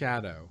own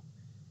shadow.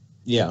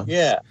 Yeah.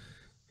 Yeah.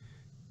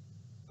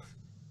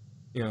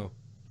 You know,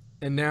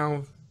 and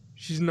now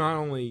she's not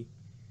only,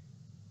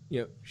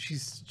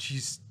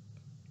 she's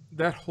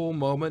that whole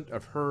moment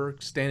of her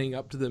standing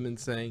up to them and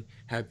saying,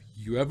 "Have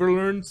you ever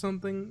learned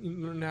something? You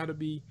learned how to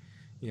be,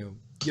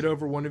 get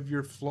over one of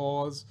your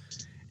flaws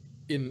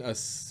in a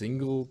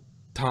single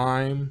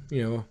time."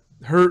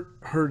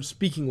 Her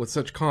speaking with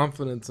such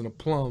confidence and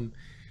aplomb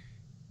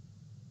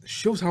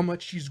shows how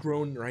much she's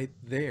grown right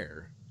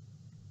there.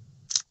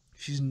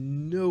 She's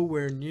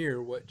nowhere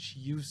near what she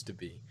used to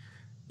be.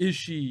 Is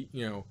she,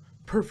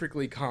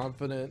 perfectly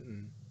confident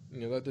and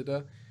da da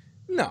da?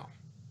 No,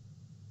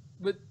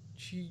 but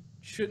she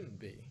shouldn't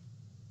be,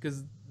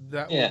 because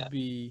that Yeah. would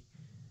be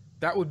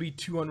that would be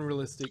too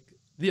unrealistic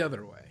the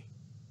other way.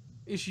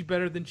 Is she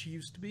better than she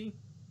used to be?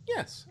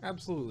 Yes,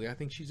 absolutely. I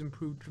think she's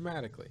improved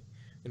dramatically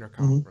in her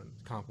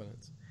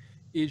confidence.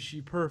 Is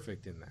she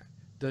perfect in that?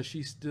 Does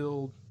she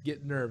still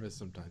get nervous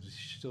sometimes? Does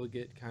she still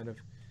get kind of,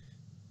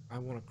 I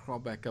want to crawl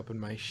back up in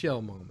my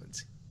shell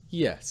moments?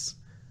 Yes.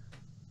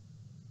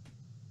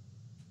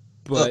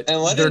 But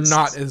they're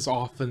not as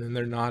often and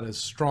they're not as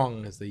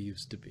strong as they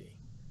used to be.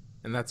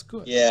 And that's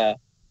good. Yeah.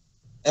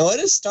 And what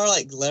is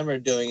Starlight Glimmer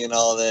doing in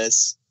all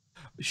this?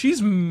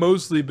 She's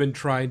mostly been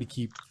trying to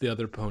keep the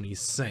other ponies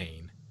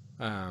sane.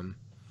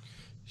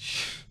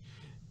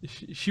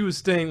 She was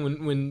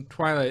staying when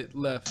Twilight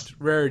left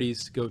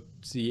Rarity's to go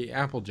see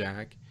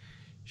Applejack.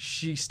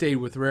 She stayed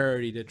with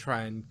Rarity to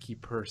try and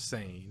keep her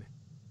sane.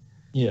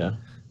 Yeah.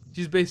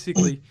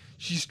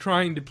 She's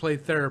trying to play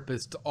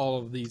therapist to all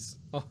of these,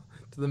 to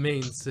the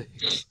main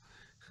six.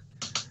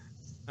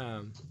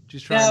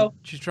 She's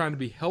trying to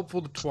be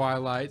helpful to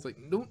Twilight. It's like,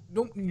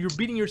 don't, you're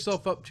beating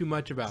yourself up too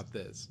much about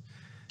this.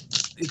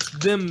 It's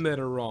them that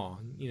are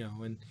wrong,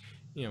 and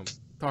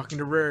talking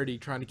to Rarity,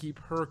 trying to keep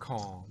her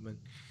calm, and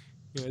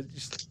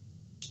just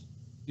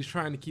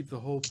trying to keep the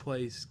whole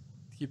place,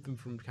 keep them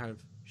from kind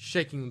of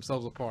shaking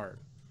themselves apart.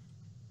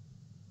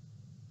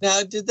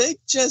 Now, did they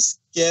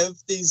just give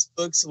these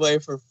books away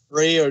for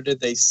free, or did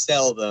they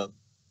sell them?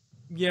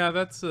 Yeah,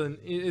 it's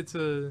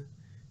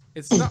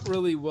not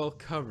really well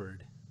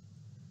covered.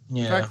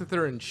 Yeah. The fact that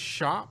they're in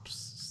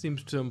shops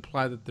seems to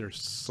imply that they're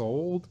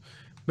sold.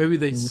 Maybe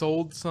they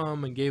sold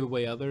some and gave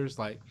away others.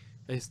 Like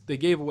they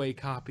gave away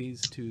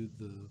copies to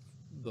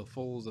the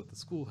foals at the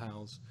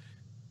schoolhouse,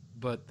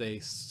 but they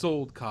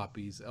sold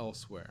copies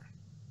elsewhere.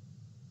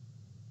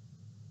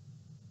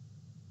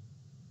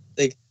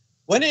 Like,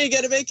 when are you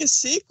going to make a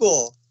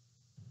sequel?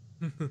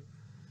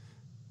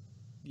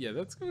 Yeah,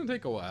 that's going to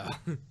take a while.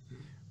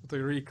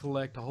 To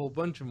recollect a whole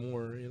bunch of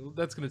more.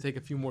 That's going to take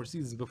a few more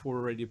seasons before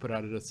we're ready to put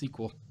out a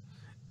sequel.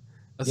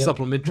 A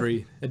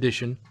supplementary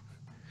edition.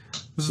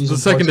 This is the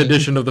second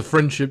edition of the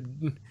Friendship.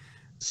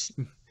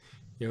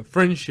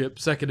 Friendship,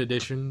 second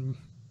edition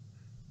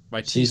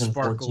by T.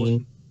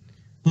 Sparkle.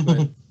 Go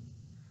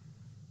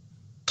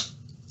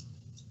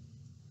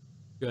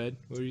ahead.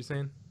 What were you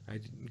saying?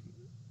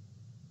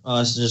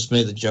 I just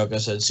made the joke. I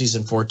said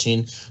season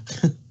 14.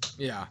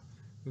 Yeah. I'm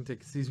going to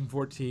take season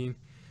 14.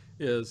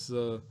 Yes,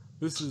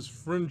 this is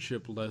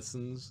Friendship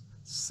Lessons,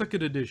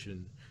 second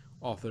edition.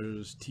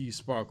 Authors T.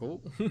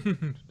 Sparkle.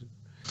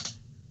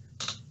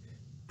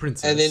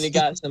 Princess. And then you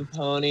got some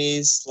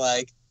ponies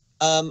like,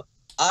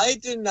 I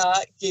do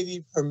not give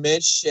you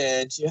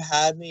permission to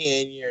have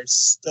me in your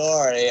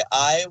story.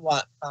 I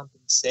want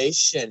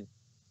compensation.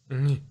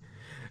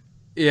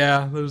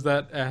 Yeah, there's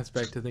that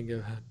aspect to think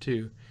of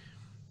too.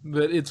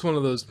 But it's one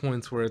of those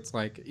points where it's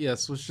like,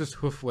 yes, let's just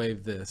hoof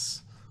wave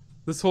this.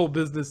 This whole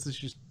business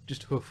is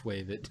just hoof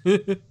wave it.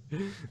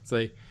 It's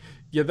like,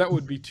 yeah, that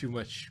would be too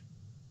much.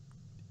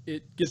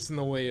 It gets in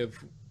the way of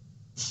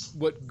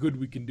what good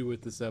we can do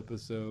with this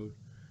episode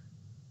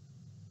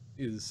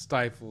is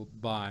stifled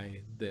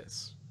by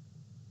this.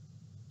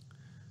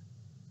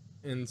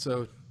 And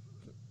so,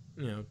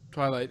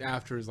 Twilight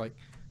after is like,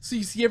 so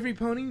you see every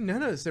pony?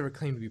 None of us ever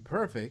claimed to be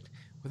perfect.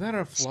 Without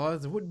our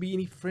flaws, there wouldn't be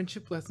any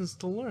friendship lessons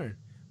to learn.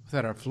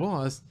 Without our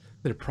flaws,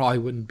 there probably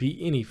wouldn't be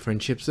any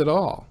friendships at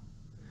all.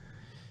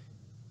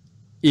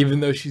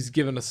 Even though she's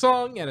given a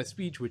song and a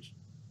speech, which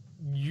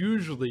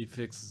usually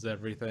fixes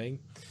everything,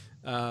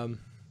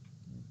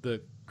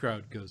 the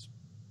crowd goes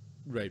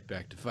right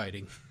back to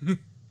fighting.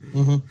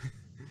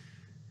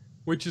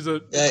 Which is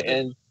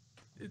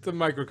it's a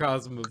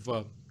microcosm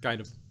of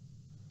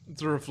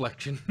it's a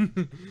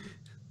reflection.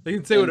 They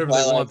can say whatever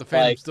they want, the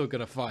fandom's still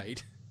gonna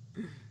fight.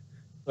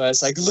 But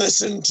it's like,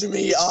 listen to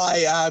me,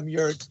 I am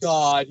your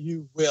god,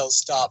 you will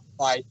stop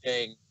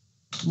fighting.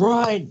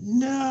 Right,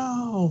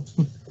 no.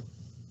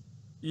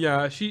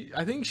 Yeah, I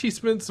think she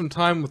spent some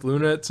time with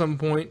Luna at some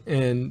point,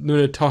 and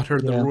Luna taught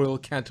her the Royal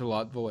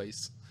Canterlot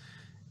voice.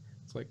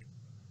 It's like,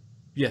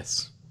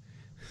 yes.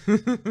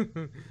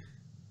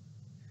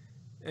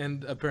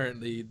 And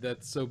apparently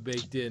that's so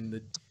baked in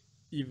that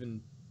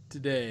even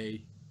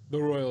today, the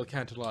Royal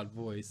Canterlot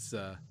voice,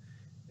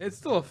 it's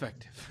still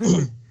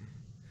effective.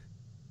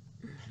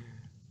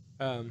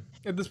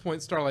 At this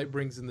point, Starlight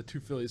brings in the two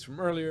fillies from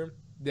earlier.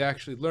 They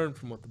actually learn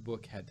from what the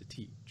book had to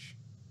teach.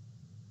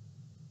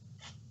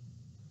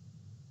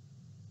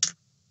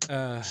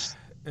 Uh,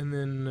 and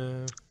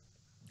then,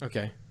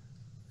 okay.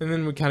 And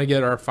then we kind of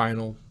get our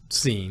final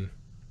scene.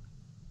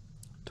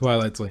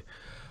 Twilight's like,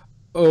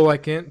 oh, I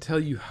can't tell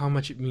you how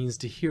much it means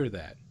to hear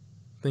that.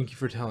 Thank you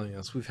for telling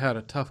us. We've had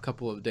a tough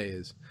couple of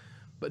days.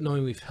 But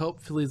knowing we've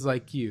helped fillies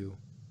like you,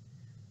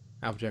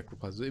 Applejack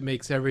replies, it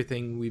makes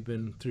everything we've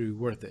been through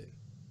worth it.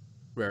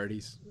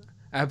 Rarities.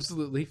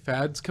 Absolutely.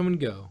 Fads come and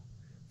go.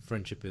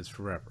 Friendship is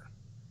forever.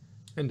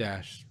 And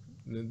Dash,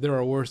 there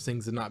are worse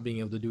things than not being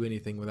able to do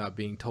anything without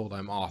being told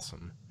I'm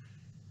awesome.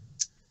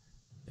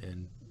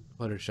 And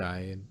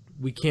Fluttershy, and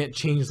we can't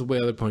change the way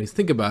other ponies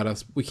think about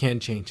us, but we can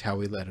change how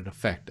we let it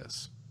affect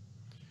us.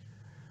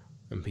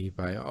 And Pinkie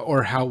Pie,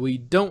 or how we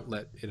don't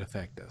let it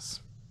affect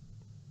us.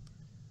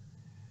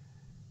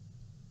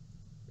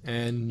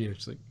 And you know,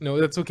 she's like, no,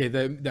 that's okay.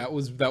 That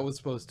was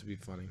supposed to be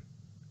funny.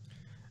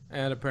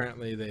 And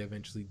apparently they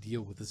eventually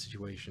deal with the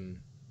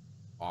situation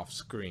off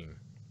screen.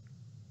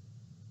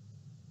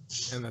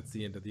 And that's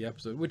the end of the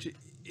episode, which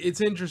it's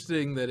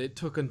interesting that it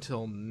took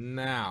until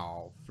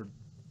now for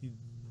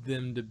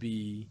them to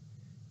be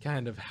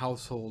kind of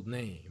household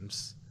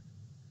names.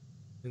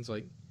 It's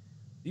like,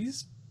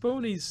 these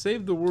ponies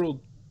saved the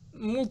world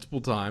multiple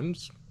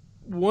times.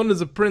 One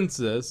is a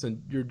princess,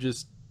 and you're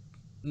just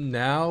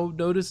now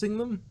noticing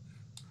them?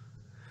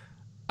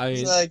 I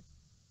It's mean, like,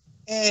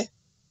 eh.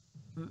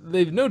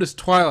 they've noticed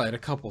Twilight a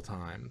couple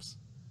times,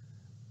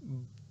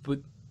 but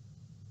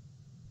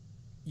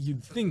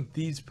you'd think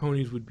these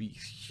ponies would be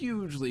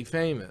hugely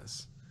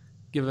famous,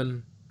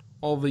 given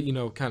all the, you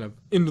know, kind of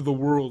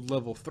end-of-the-world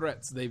level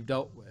threats they've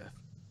dealt with.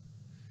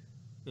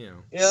 You know.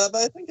 Yeah,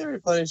 but I think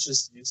everybody's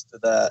just used to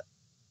that.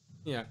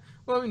 Yeah.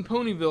 Well, I mean,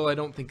 Ponyville, I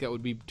don't think that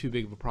would be too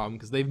big of a problem,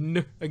 because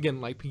they've,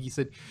 again, like Pinkie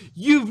said,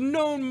 you've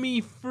known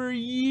me for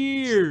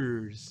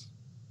years.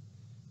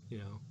 You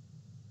know.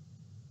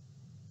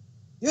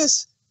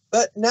 Yes,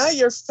 but now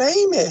you're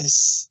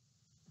famous.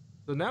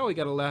 So now we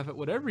gotta laugh at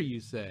whatever you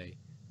say,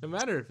 no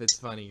matter if it's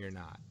funny or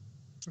not.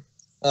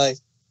 Like,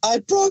 I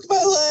broke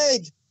my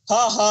leg.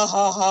 Ha ha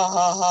ha ha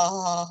ha ha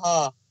ha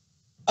ha.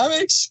 I'm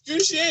in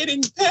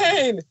excruciating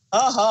pain.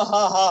 Ha ha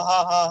ha ha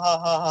ha ha ha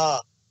ha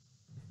ha.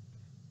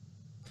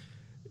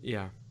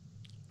 Yeah.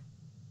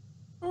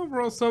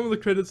 Overall, some of the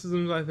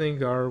criticisms I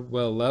think are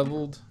well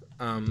leveled.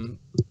 Some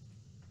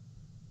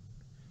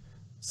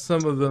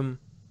of them,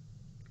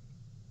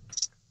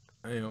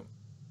 you know,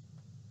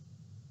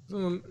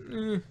 some of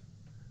them,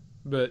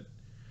 but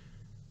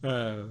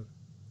I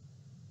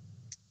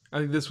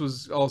think this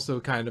was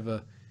also kind of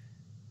a,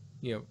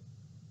 you know,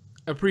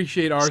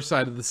 appreciate our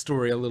side of the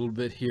story a little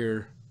bit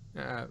here,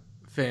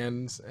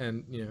 fans,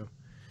 and, you know,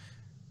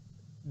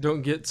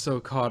 don't get so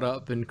caught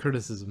up in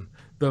criticism.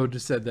 Though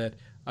just said that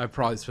I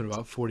probably spent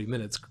about 40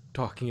 minutes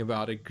talking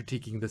about and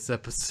critiquing this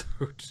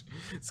episode.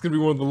 It's going to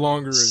be one of the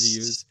longer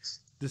reviews,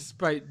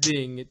 despite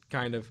being it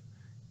kind of,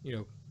 you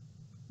know,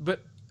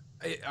 but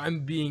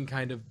I'm being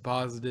kind of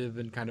positive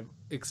and kind of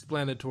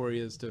explanatory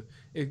as to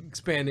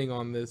expanding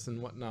on this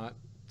and whatnot.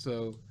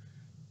 So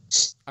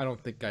I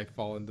don't think I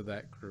fall into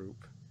that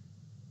group.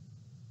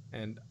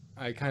 And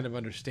I kind of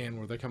understand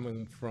where they're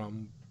coming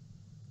from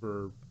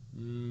for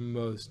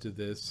most of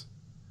this.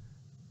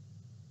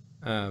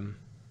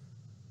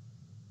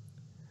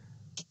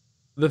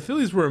 The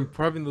fillies were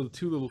having the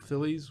two little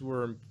fillies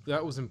were,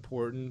 that was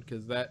important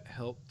because that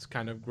helped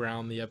kind of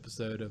ground the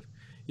episode of,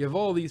 you have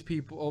all these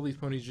people, all these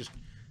ponies just,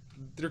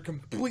 they're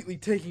completely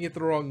taking it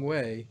the wrong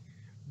way,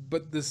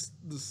 but this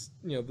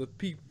you know,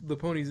 the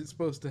ponies it's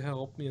supposed to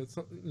help, you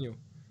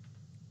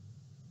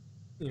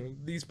know,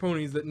 these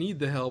ponies that need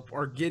the help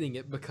are getting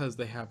it because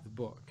they have the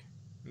book.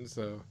 And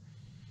so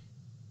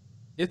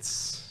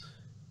it's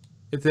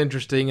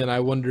interesting, and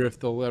I wonder if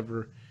they'll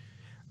ever,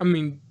 I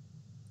mean,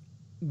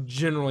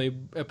 generally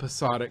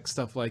episodic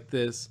stuff like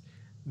this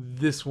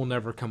will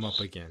never come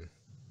up again.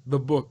 The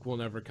book will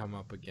never come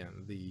up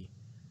again. The,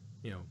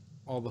 you know,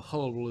 all the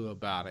hullabaloo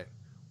about it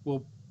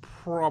will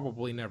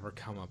probably never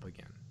come up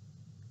again.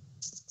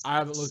 I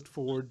haven't looked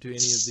forward to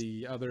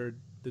any of the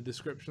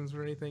descriptions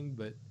or anything,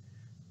 but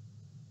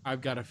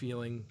I've got a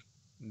feeling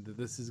that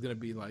this is gonna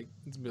be like,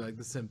 it's gonna be like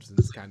the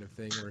Simpsons kind of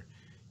thing, where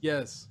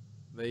yes,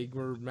 they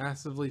were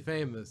massively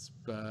famous,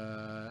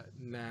 but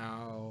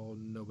now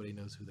nobody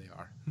knows who they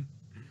are.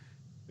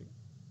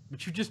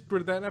 But you just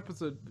read that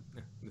episode.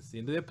 That's the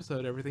end of the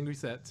episode. Everything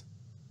resets.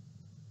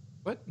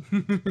 What?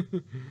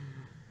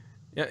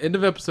 Yeah, end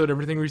of episode.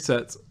 Everything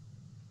resets.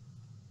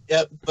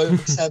 Yep,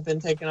 books have been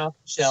taken off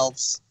the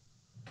shelves.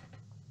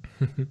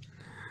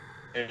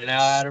 They're now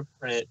out of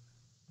print.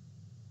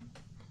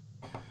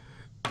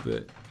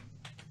 But,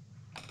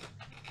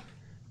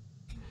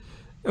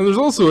 and there's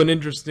also an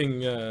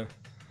interesting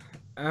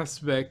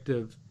aspect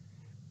of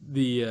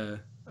the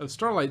of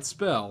Starlight's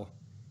spell.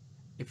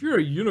 if you're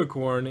a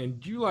unicorn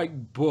and you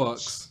like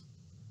books,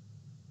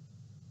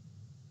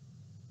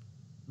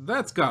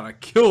 that's gotta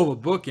kill the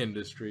book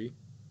industry.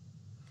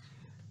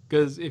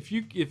 Because if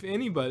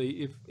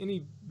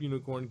any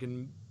unicorn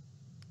can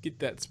get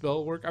that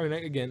spell work, I mean,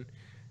 again,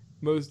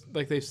 most,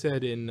 like they've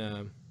said in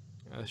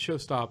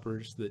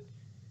Showstoppers, that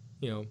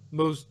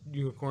most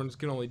unicorns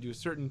can only do a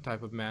certain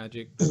type of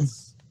magic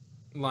that's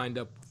lined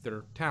up with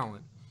their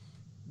talent.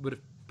 But if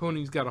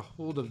Pony's got a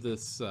hold of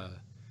this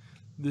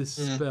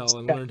spell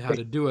and learned how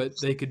to do it,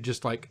 they could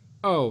just like,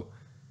 oh,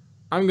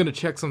 I'm gonna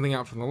check something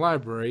out from the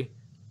library,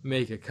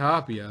 make a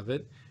copy of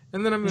it,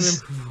 and then I'm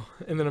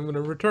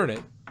gonna return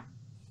it,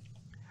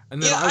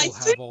 and then Yeah, I will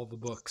have all the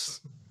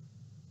books.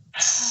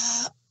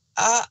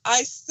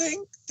 I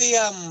think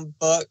the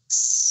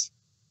books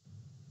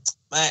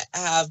might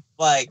have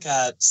like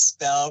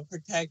spell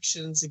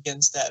protections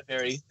against that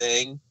very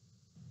thing.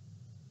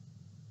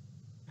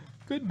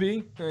 Could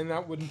be, and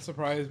that wouldn't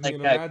surprise me. Like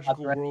In a that magical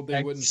copyright world,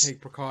 they wouldn't protections. take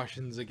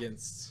precautions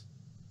against,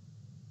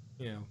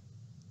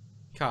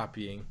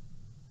 copying.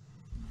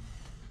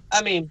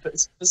 I mean,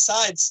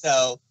 besides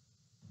though,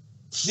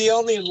 the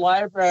only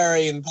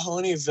library in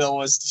Ponyville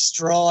was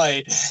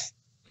destroyed.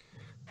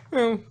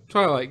 Well,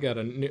 Twilight got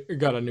a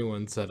new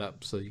one set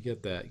up, so you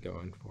get that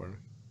going for him.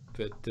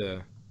 But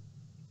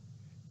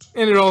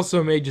and it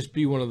also may just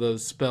be one of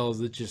those spells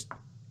that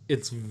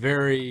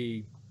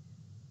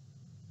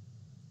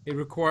it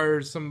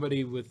requires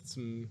somebody with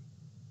some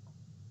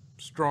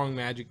strong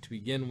magic to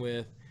begin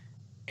with,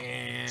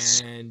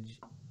 and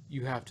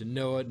you have to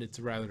know it, and it's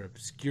a rather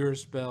obscure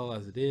spell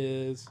as it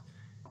is,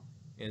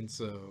 and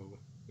so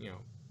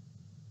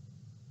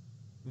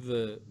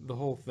the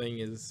whole thing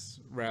is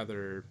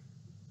rather,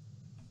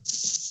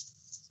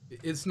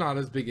 it's not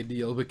as big a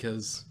deal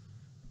because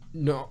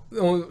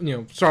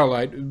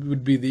Starlight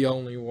would be the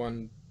only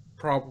one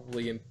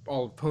probably in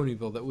all of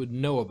Ponyville that would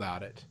know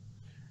about it,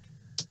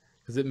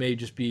 because it may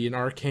just be an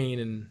arcane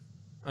and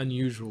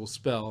unusual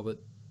spell that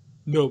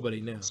nobody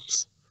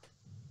knows.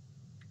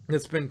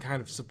 It's been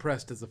kind of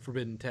suppressed as a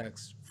forbidden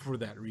text for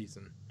that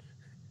reason.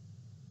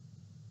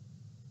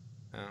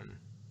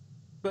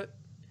 But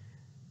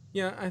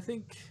yeah, I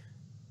think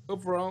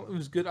overall it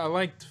was good. I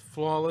liked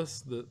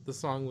Flawless. The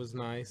song was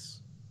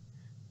nice,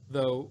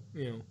 though.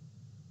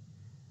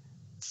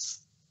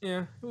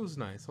 Yeah, it was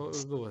nice. I'll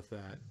go with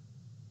that.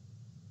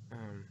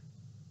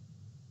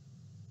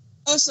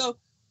 Also,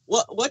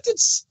 what did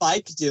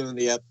Spike do in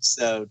the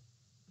episode?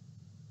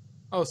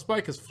 Oh,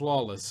 Spike is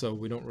flawless, so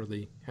we don't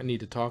really need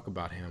to talk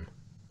about him.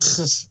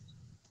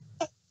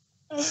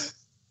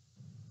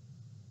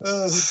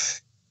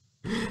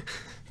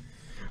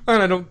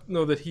 And I don't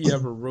know that he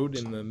ever wrote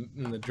in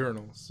the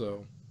journal,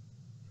 so.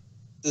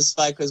 The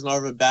Spike was more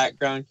of a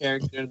background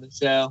character in the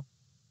show.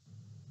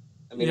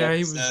 Yeah,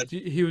 episode.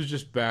 he was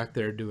just back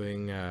there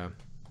doing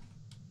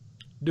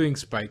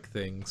Spike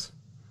things.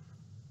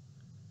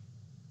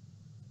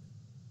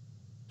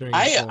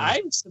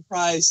 I'm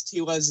surprised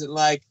he wasn't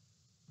like,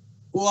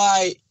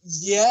 why,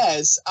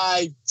 yes,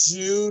 I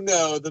do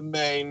know the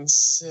main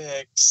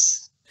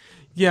six.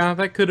 Yeah,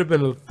 that could have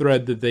been a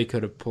thread that they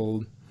could have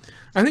pulled.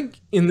 I think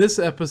in this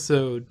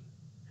episode,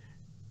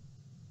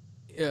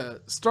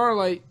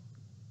 Starlight,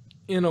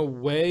 in a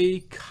way,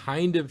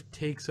 kind of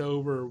takes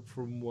over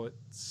from what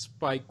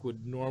Spike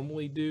would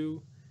normally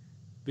do,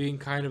 being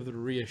kind of the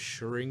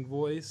reassuring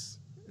voice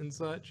and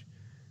such.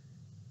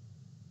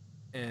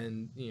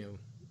 And,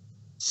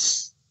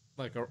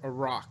 like a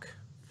rock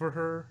for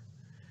her.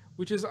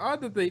 Which is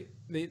odd that they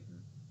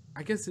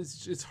I guess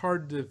it's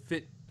hard to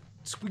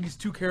squeeze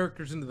two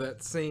characters into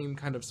that same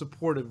kind of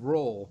supportive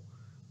role.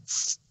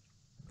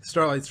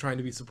 Starlight's trying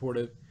to be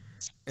supportive,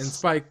 and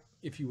Spike,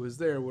 if he was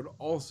there, would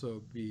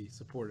also be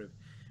supportive.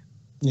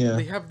 Yeah.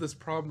 They have this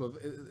problem of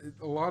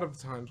a lot of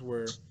times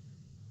where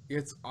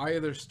it's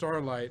either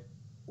Starlight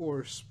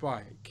or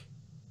Spike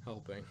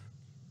helping.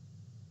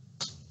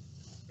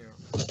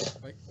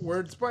 Like,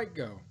 where'd Spike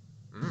go?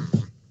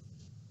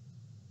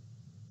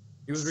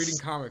 He was reading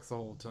comics the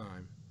whole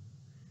time.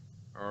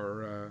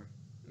 Or,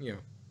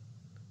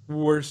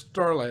 where's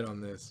Starlight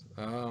on this?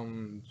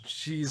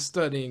 She's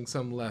studying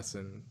some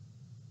lesson.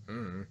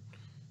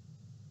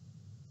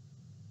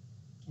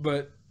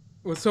 But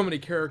with so many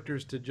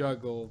characters to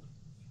juggle,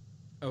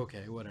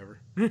 okay,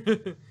 whatever.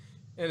 And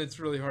it's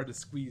really hard to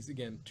squeeze,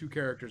 again, two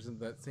characters into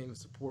that same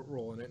support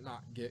role and it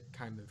not get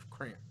kind of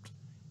cramped.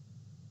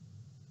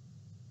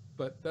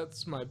 But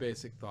that's my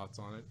basic thoughts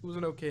on it. It was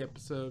an okay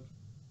episode.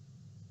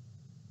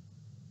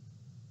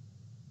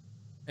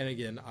 And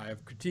again, I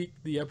have critiqued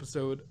the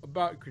episode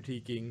about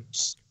critiquing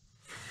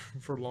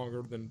for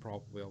longer than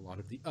probably a lot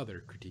of the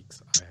other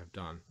critiques I have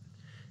done.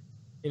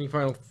 Any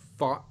final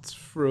thoughts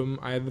from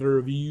either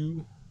of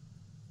you?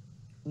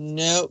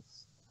 Nope.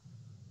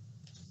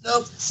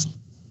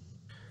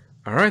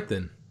 All right,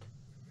 then.